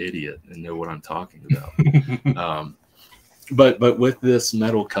like an idiot and know what I'm talking about. But with this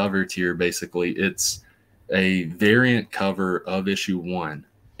metal cover tier, basically it's a variant cover of issue 1,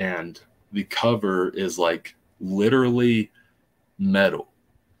 and the cover is like literally metal.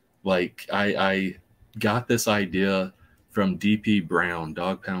 Like I got this idea from DP Brown,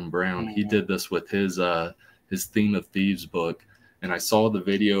 Dog Pound Brown. He did this with his Theme of Thieves book, and I saw the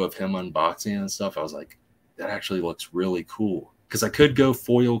video of him unboxing and stuff. I was like, that actually looks really cool, because I could go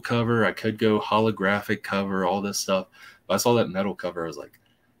foil cover, I could go holographic cover, all this stuff. But I saw that metal cover, I was like,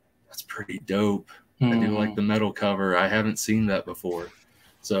 that's pretty dope. I do like the metal cover. I haven't seen that before.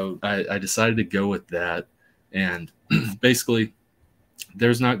 So I decided to go with that. And basically,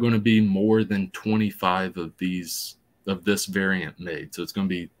 there's not going to be more than 25 of this variant made. So it's going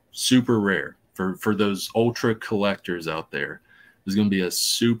to be super rare for those ultra collectors out there. There's going to be a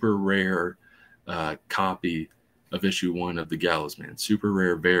super rare copy of issue 1 of the Gallows Man, super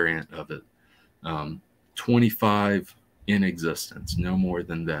rare variant of it. 25 in existence, no more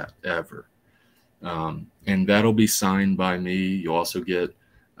than that ever. And that'll be signed by me. You'll also get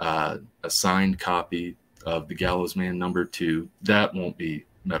a signed copy of the Gallows Man #2. That won't be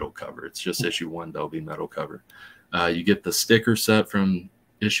metal cover. It's just issue 1 that'll be metal cover. You get the sticker set from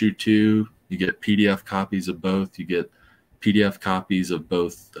issue 2. You get PDF copies of both. You get PDF copies of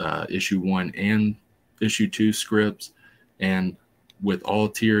both issue 1 and issue 2 scripts. And with all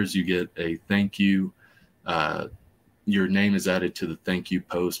tiers, you get a thank you. Your name is added to the thank you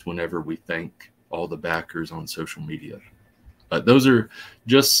post whenever we thank all the backers on social media. But those are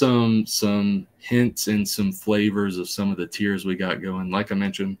just some hints and some flavors of some of the tiers we got going. Like I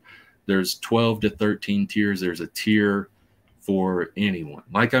mentioned, there's 12 to 13 tiers. There's a tier for anyone.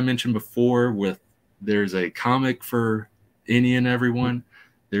 Like I mentioned before, there's a comic for any and everyone.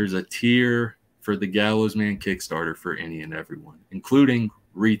 There's a tier for the Gallows Man Kickstarter for any and everyone, including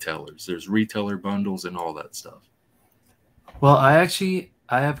retailers. There's retailer bundles and all that stuff. Well, I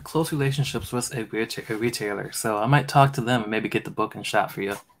have close relationships with a retailer, so I might talk to them and maybe get the book and shop for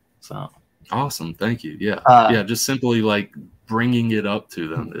you. So awesome, thank you. Yeah, yeah. Just simply like bringing it up to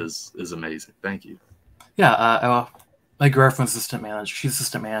them is amazing. Thank you. Yeah, my girlfriend's assistant manager. She's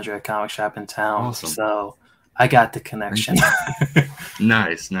assistant manager at a comic shop in town. Awesome. So I got the connection.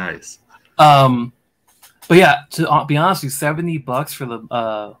 Nice, nice. But yeah, to be honest with you, $70 for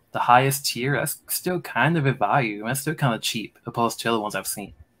the highest tier, that's still kind of a value. That's still kind of cheap opposed to other ones I've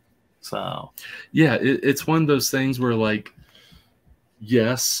seen. So yeah, it's one of those things where, like,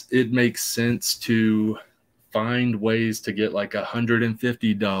 yes, it makes sense to find ways to get like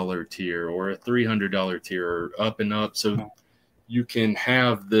 $150 tier or a $300 tier or up and up, so you can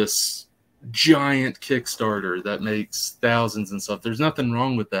have this giant Kickstarter that makes thousands and stuff. There's nothing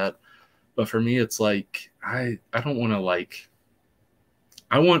wrong with that. But for me, it's like, I don't want to, like,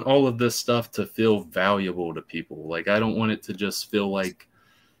 I want all of this stuff to feel valuable to people. Like, I don't want it to just feel like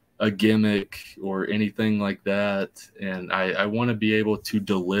a gimmick or anything like that. And I want to be able to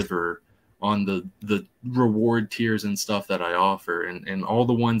deliver on the reward tiers and stuff that I offer. And all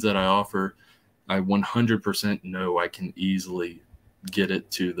the ones that I offer, I 100% know I can easily get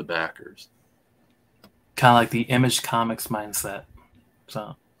it to the backers. Kind of like the Image Comics mindset.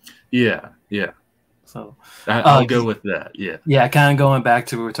 So yeah, yeah. So I'll go with that. Yeah. Yeah, kind of going back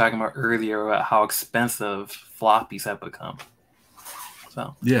to what we were talking about earlier about how expensive floppies have become.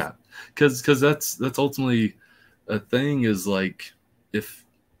 So yeah, because that's ultimately a thing, is like, if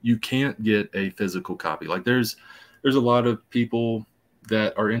you can't get a physical copy, like there's a lot of people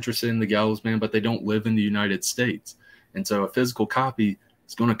that are interested in the Gallows Man, but they don't live in the United States, and so a physical copy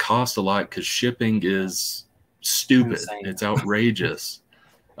is going to cost a lot because shipping is stupid. Insane. It's outrageous.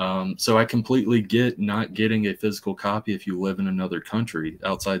 So I completely get not getting a physical copy if you live in another country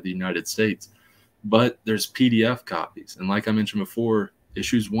outside the United States. But there's PDF copies. And like I mentioned before,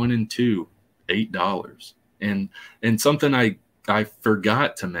 issues 1 and 2, $8. And something I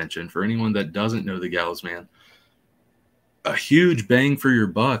forgot to mention, for anyone that doesn't know the Gallows Man, a huge bang for your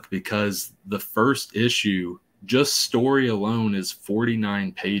buck, because the first issue, just story alone, is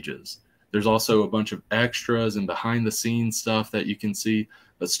 49 pages. There's also a bunch of extras and behind the scenes stuff that you can see.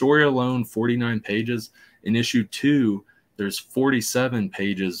 But story alone, 49 pages. In issue 2, there's 47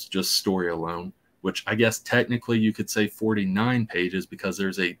 pages just story alone. which I guess technically you could say 49 pages because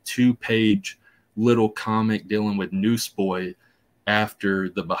there's a 2-page little comic dealing with Newsboy after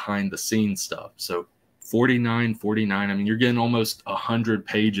the behind the scenes stuff. So 49, I mean, you're getting almost 100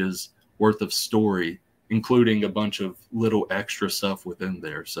 pages worth of story, including a bunch of little extra stuff within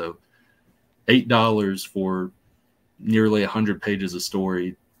there. So $8 for nearly 100 pages of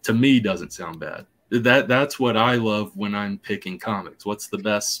story, to me, doesn't sound bad. That's what I love when I'm picking comics. What's the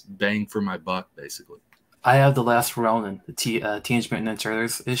best bang for my buck, basically? I have the Last Ronin, the Teenage Mutant Ninja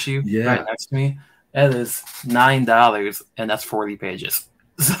Turtles issue right next to me. That is $9, and that's 40 pages.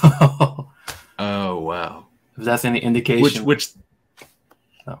 So, oh wow! If that's any indication, which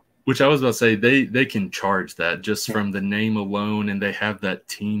I was about to say, they can charge that just from the name alone, and they have that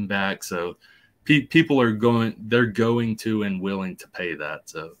team back. So people are going to and willing to pay that.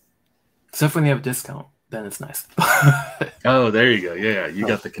 So except when you have a discount, then it's nice. Oh, there you go. Yeah, you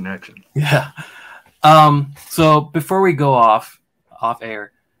got the connection. Yeah. So before we go off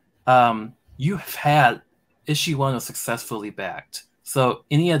air, you have had issue 1 was successfully backed. So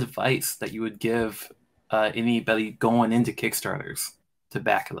any advice that you would give anybody going into Kickstarters to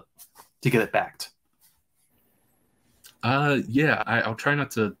back it up, to get it backed? Yeah, I'll try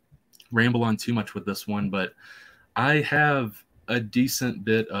not to ramble on too much with this one, but I have a decent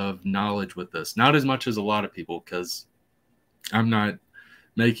bit of knowledge with this. Not as much as a lot of people, because I'm not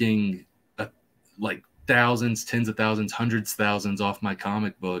making like thousands, tens of thousands, hundreds of thousands off my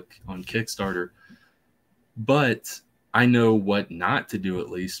comic book on Kickstarter. But I know what not to do, at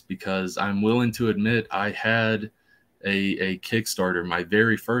least, because I'm willing to admit I had a Kickstarter. My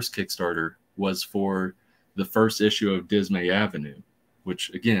very first Kickstarter was for the first issue of Dismay Avenue,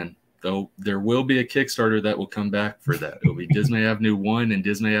 which, again, though there will be a Kickstarter that will come back for that. It'll be Dismay Avenue 1 and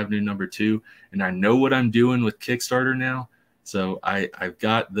Dismay Avenue number 2. And I know what I'm doing with Kickstarter now, so I've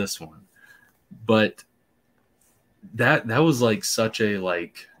got this one. But that was like such a,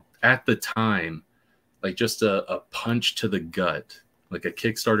 like, at the time, like just a punch to the gut, like a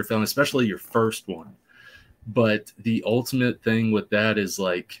Kickstarter film, especially your first one. But the ultimate thing with that is,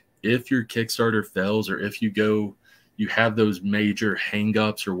 like, if your Kickstarter fails, or if you have those major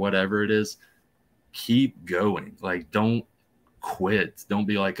hangups or whatever it is, keep going. Like, don't quit. Don't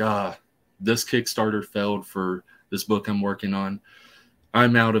be like, this Kickstarter failed for this book I'm working on.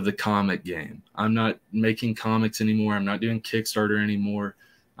 I'm out of the comic game. I'm not making comics anymore. I'm not doing Kickstarter anymore.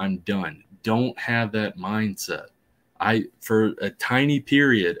 I'm done. Don't have that mindset. For a tiny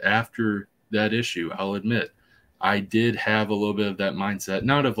period after that issue, I'll admit, I did have a little bit of that mindset,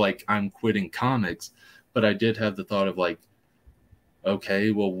 not of like, I'm quitting comics, but I did have the thought of like,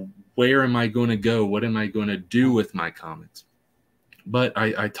 okay, well, where am I going to go? What am I going to do with my comics? But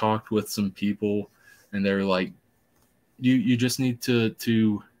I talked with some people, and they're like, you just need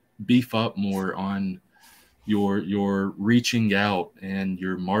to beef up more on your reaching out and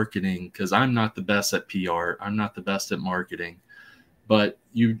your marketing, because I'm not the best at PR. I'm not the best at marketing, but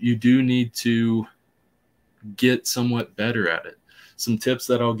you do need to get somewhat better at it. Some tips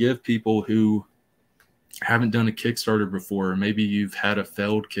that I'll give people who haven't done a Kickstarter before, or maybe you've had a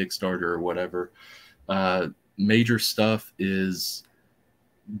failed Kickstarter or whatever, major stuff is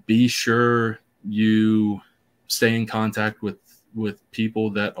be sure you stay in contact with people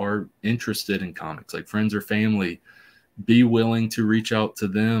that are interested in comics, like friends or family. Be willing to reach out to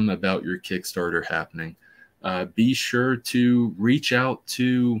them about your Kickstarter happening. Be sure to reach out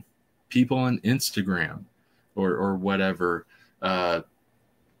to people on Instagram or whatever a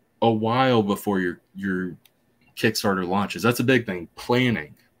while before your Kickstarter launches. That's a big thing.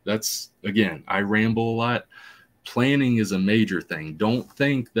 Planning. That's, again, I ramble a lot. Planning is a major thing. Don't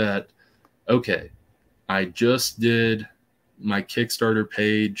think that, okay, I just did my Kickstarter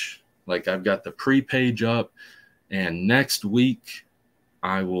page, like I've got the pre-page up, and next week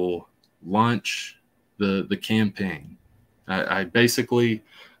I will launch the campaign. I've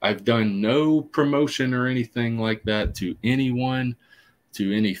done no promotion or anything like that to anyone,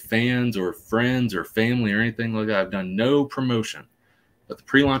 to any fans or friends or family or anything like that. I've done no promotion, but the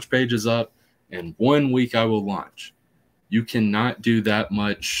pre-launch page is up, and 1 week I will launch. You cannot do that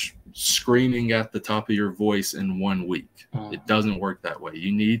much screaming at the top of your voice in 1 week. It doesn't work that way.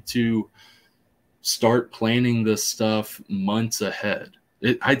 You need to start planning this stuff months ahead.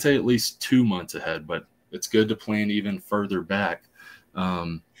 I'd say at least 2 months ahead, but it's good to plan even further back.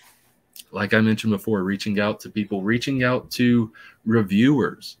 Like I mentioned before, reaching out to people, reaching out to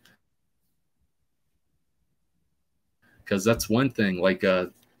reviewers, because that's one thing. Like,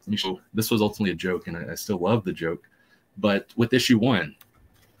 this was ultimately a joke, and I still love the joke. But with issue 1,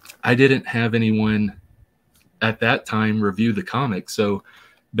 I didn't have anyone at that time review the comic. So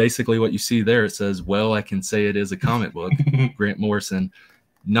basically what you see there, it says, well, I can say it is a comic book. Grant Morrison.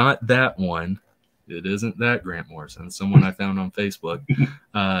 Not that one. It isn't that Grant Morrison. Someone I found on Facebook.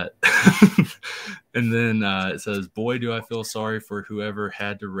 And then it says, boy, do I feel sorry for whoever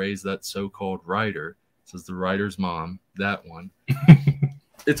had to raise that so-called writer. It says the writer's mom. That one.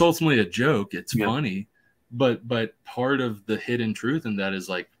 It's ultimately a joke. It's funny. But part of the hidden truth in that is,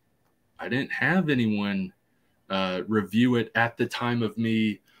 like, I didn't have anyone review it at the time of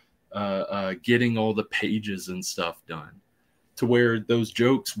me getting all the pages and stuff done, to where those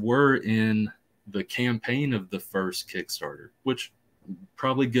jokes were in the campaign of the first Kickstarter, which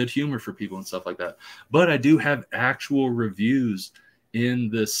probably good humor for people and stuff like that. But I do have actual reviews in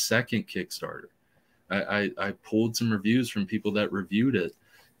the second Kickstarter. I pulled some reviews from people that reviewed it,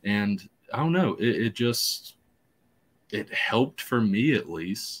 and I don't know, it helped for me, at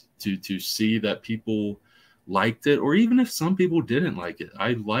least, to see that people liked it, or even if some people didn't like it.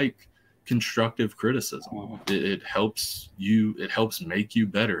 I like constructive criticism. It helps you, it helps make you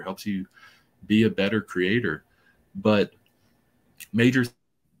better, helps you be a better creator. But major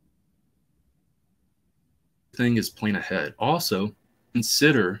thing is plan ahead. Also,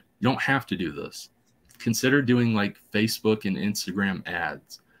 consider, you don't have to do this, consider doing like Facebook and Instagram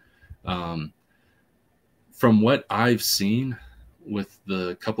ads. From what I've seen with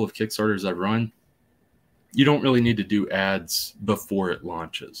the couple of Kickstarters I've run, you don't really need to do ads before it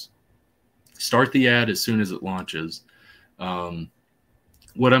launches. Start the ad as soon as it launches.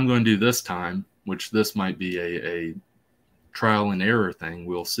 What I'm going to do this time, which this might be a trial and error thing,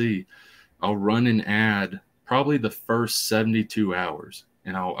 we'll see. I'll run an ad probably the first 72 hours,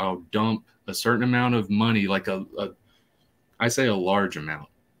 and I'll dump a certain amount of money, like I say a large amount.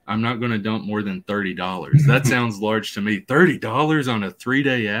 I'm not going to dump more than $30. That sounds large to me. $30 on a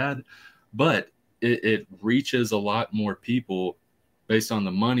 3-day ad, but it reaches a lot more people based on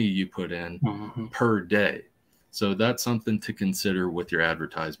the money you put in per day. So that's something to consider with your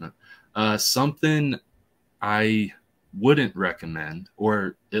advertisement. Something I wouldn't recommend,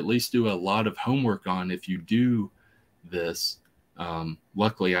 or at least do a lot of homework on if you do this,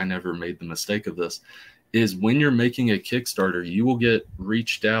 luckily I never made the mistake of this, is when you're making a Kickstarter, you will get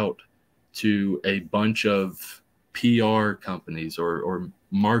reached out to a bunch of PR companies or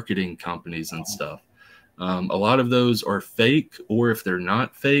marketing companies and stuff. A lot of those are fake, or if they're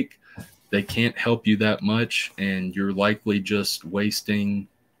not fake, they can't help you that much, and you're likely just wasting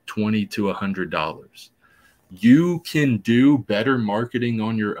 $20 to $100. You can do better marketing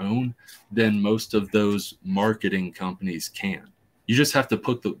on your own than most of those marketing companies can. You just have to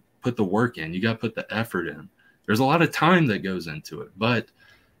put the work in. You got to put the effort in. There's a lot of time that goes into it, but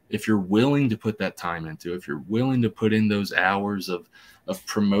if you're willing to put that time into it, if you're willing to put in those hours of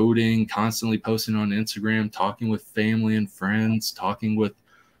promoting, constantly posting on Instagram, talking with family and friends, talking with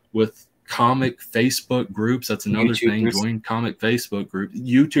comic Facebook groups. That's another thing. Join comic Facebook groups.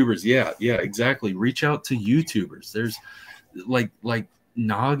 YouTubers. Yeah, exactly. Reach out to YouTubers. There's like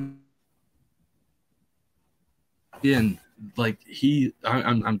Noggin. Like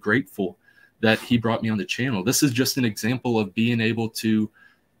I'm grateful that he brought me on the channel. This is just an example of being able to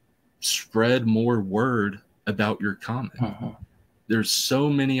spread more word about your comic. There's so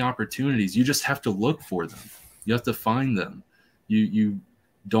many opportunities. You just have to look for them. You have to find them. You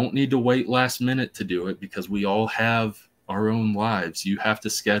don't need to wait last minute to do it, because we all have our own lives. You have to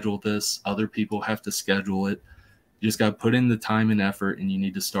schedule this. Other people have to schedule it. You just got to put in the time and effort, and you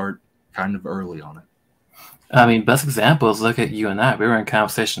need to start kind of early on it. I mean, best example is, look at you and I. We were in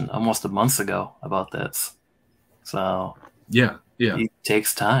conversation almost a month ago about this. So yeah, it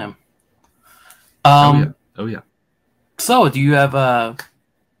takes time. Oh yeah. So do you have,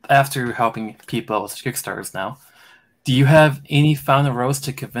 after helping people with Kickstarters now, do you have any final roads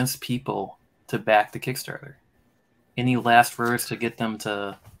to convince people to back the Kickstarter? Any last words to get them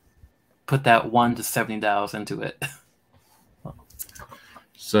to put that $1 to $70 into it?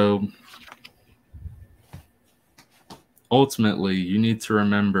 So ultimately, you need to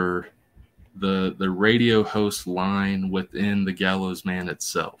remember the radio host line within the Gallows Man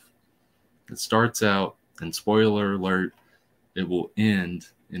itself. It starts out, and spoiler alert, it will end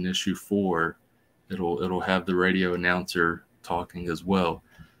in issue 4. It'll have the radio announcer talking as well.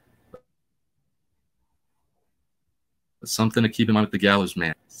 Something to keep in mind with the Gallows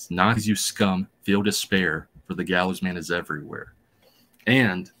Man. It's not as you scum, feel despair, for the Gallows Man is everywhere.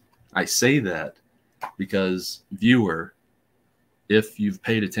 And I say that because, viewer, if you've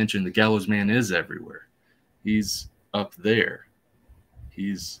paid attention, the Gallows Man is everywhere. He's up there.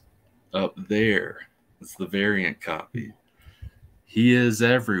 He's up there. It's the variant copy. He is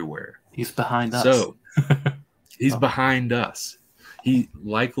everywhere. He's behind us. So he's behind us. He,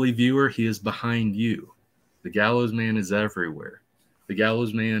 likely viewer, he is behind you. The Gallows Man is everywhere. The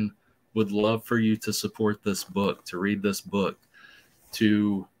Gallows Man would love for you to support this book, to read this book,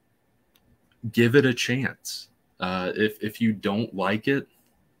 to give it a chance. If you don't like it,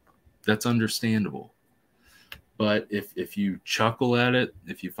 that's understandable. But if you chuckle at it,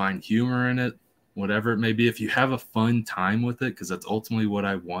 if you find humor in it, whatever it may be, if you have a fun time with it, because that's ultimately what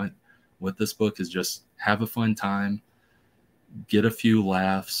I want with this book, is just have a fun time, get a few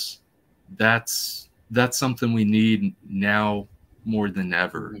laughs. That's something we need now more than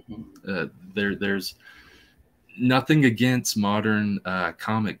ever. There's nothing against modern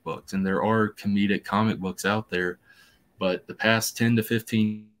comic books, and there are comedic comic books out there, but the past 10 to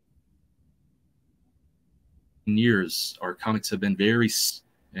 15 years, our comics have been very,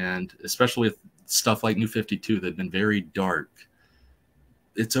 and especially with stuff like New 52, they've been very dark.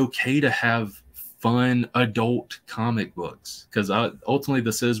 It's okay to have fun adult comic books, because ultimately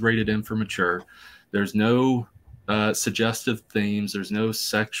this is rated M for mature. There's no suggestive themes. There's no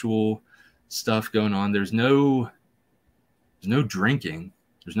sexual stuff going on. There's no drinking.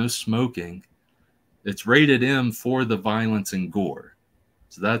 There's no smoking. It's rated M for the violence and gore.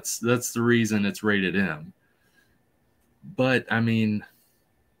 So that's the reason it's rated M. But I mean,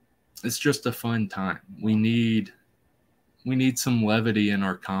 it's just a fun time. We need some levity in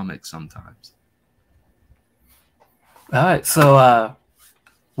our comics sometimes. All right. So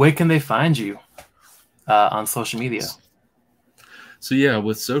where can they find you on social media? So yeah,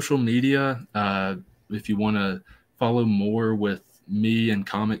 with social media, if you want to follow more with me and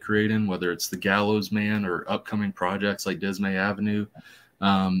comic creating, whether it's the Gallows Man or upcoming projects like Dismay Avenue,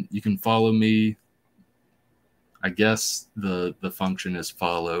 you can follow me. I guess the function is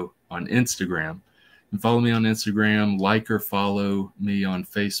follow on Instagram. And follow me on Instagram, like or follow me on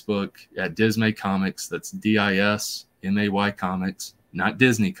Facebook at Dismay Comics. That's DISMAY Comics, not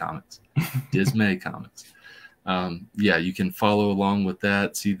Disney Comics, Dismay Comics. Yeah, you can follow along with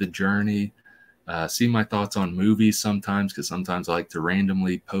that, see the journey, see my thoughts on movies sometimes, because sometimes I like to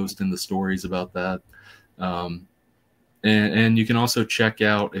randomly post in the stories about that. And you can also check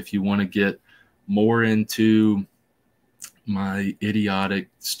out, if you want to get more into my idiotic,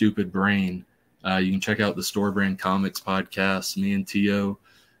 stupid brain, you can check out the Store Brand Comics podcast. Me and Tio,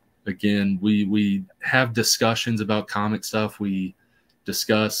 again, we have discussions about comic stuff. We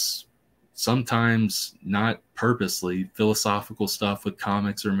discuss, sometimes not purposely, philosophical stuff with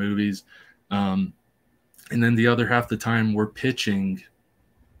comics or movies. And then the other half of the time, we're pitching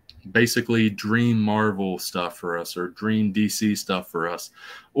basically Dream Marvel stuff for us, or Dream DC stuff for us,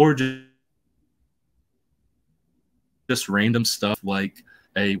 or just random stuff like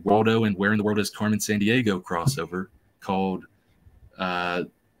a Waldo and Where in the World is Carmen Sandiego crossover called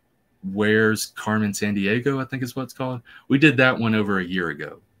Where's Carmen Sandiego, I think is what it's called. We did that one over a year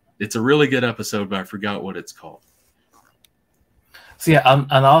ago. It's a really good episode, but I forgot what it's called. So yeah,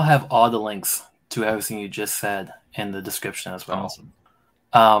 and I'll have all the links to everything you just said in the description as well.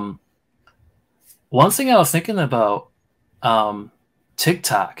 Awesome. One thing I was thinking about,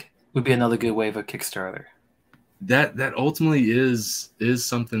 TikTok would be another good way for Kickstarter. That ultimately is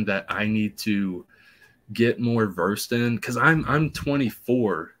something that I need to get more versed in, because I'm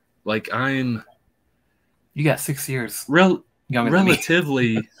 24. Like, you got 6 years younger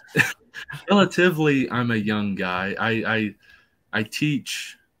relatively than me. Relatively, I'm a young guy. I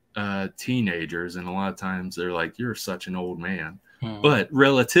teach teenagers, and a lot of times they're like, "You're such an old man." But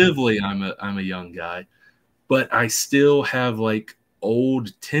relatively, I'm a young guy. But I still have like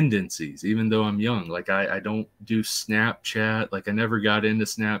old tendencies, even though I'm young. Like, I don't do Snapchat. Like, I never got into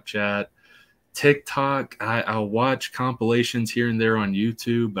Snapchat. TikTok, I'll watch compilations here and there on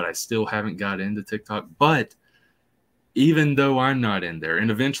YouTube, but I still haven't got into TikTok. But even though I'm not in there,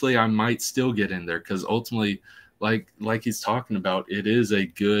 and eventually I might still get in there, because ultimately, like he's talking about, it is a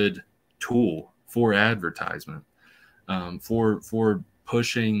good tool for advertisement, for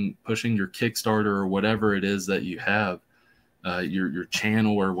pushing your Kickstarter or whatever it is that you have, your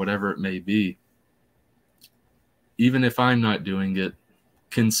channel or whatever it may be. Even if I'm not doing it,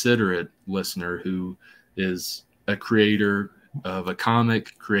 consider it, listener, who is a creator of a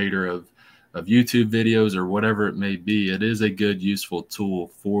comic, creator of YouTube videos or whatever it may be. It is a good, useful tool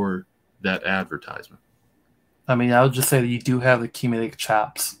for that advertisement. I mean, I would just say that you do have the comedic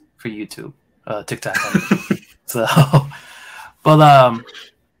chops for YouTube, TikTok. So, but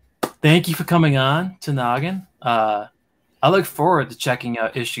thank you for coming on to Noggin. I look forward to checking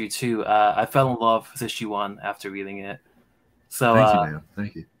out issue 2. I fell in love with issue 1 after reading it. So thank you, man.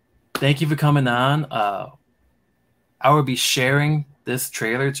 Thank you. Thank you for coming on. I will be sharing this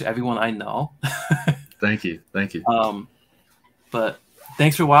trailer to everyone I know. Thank you. Thank you. But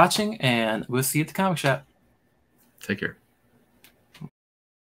thanks for watching, and we'll see you at the comic shop. Take care.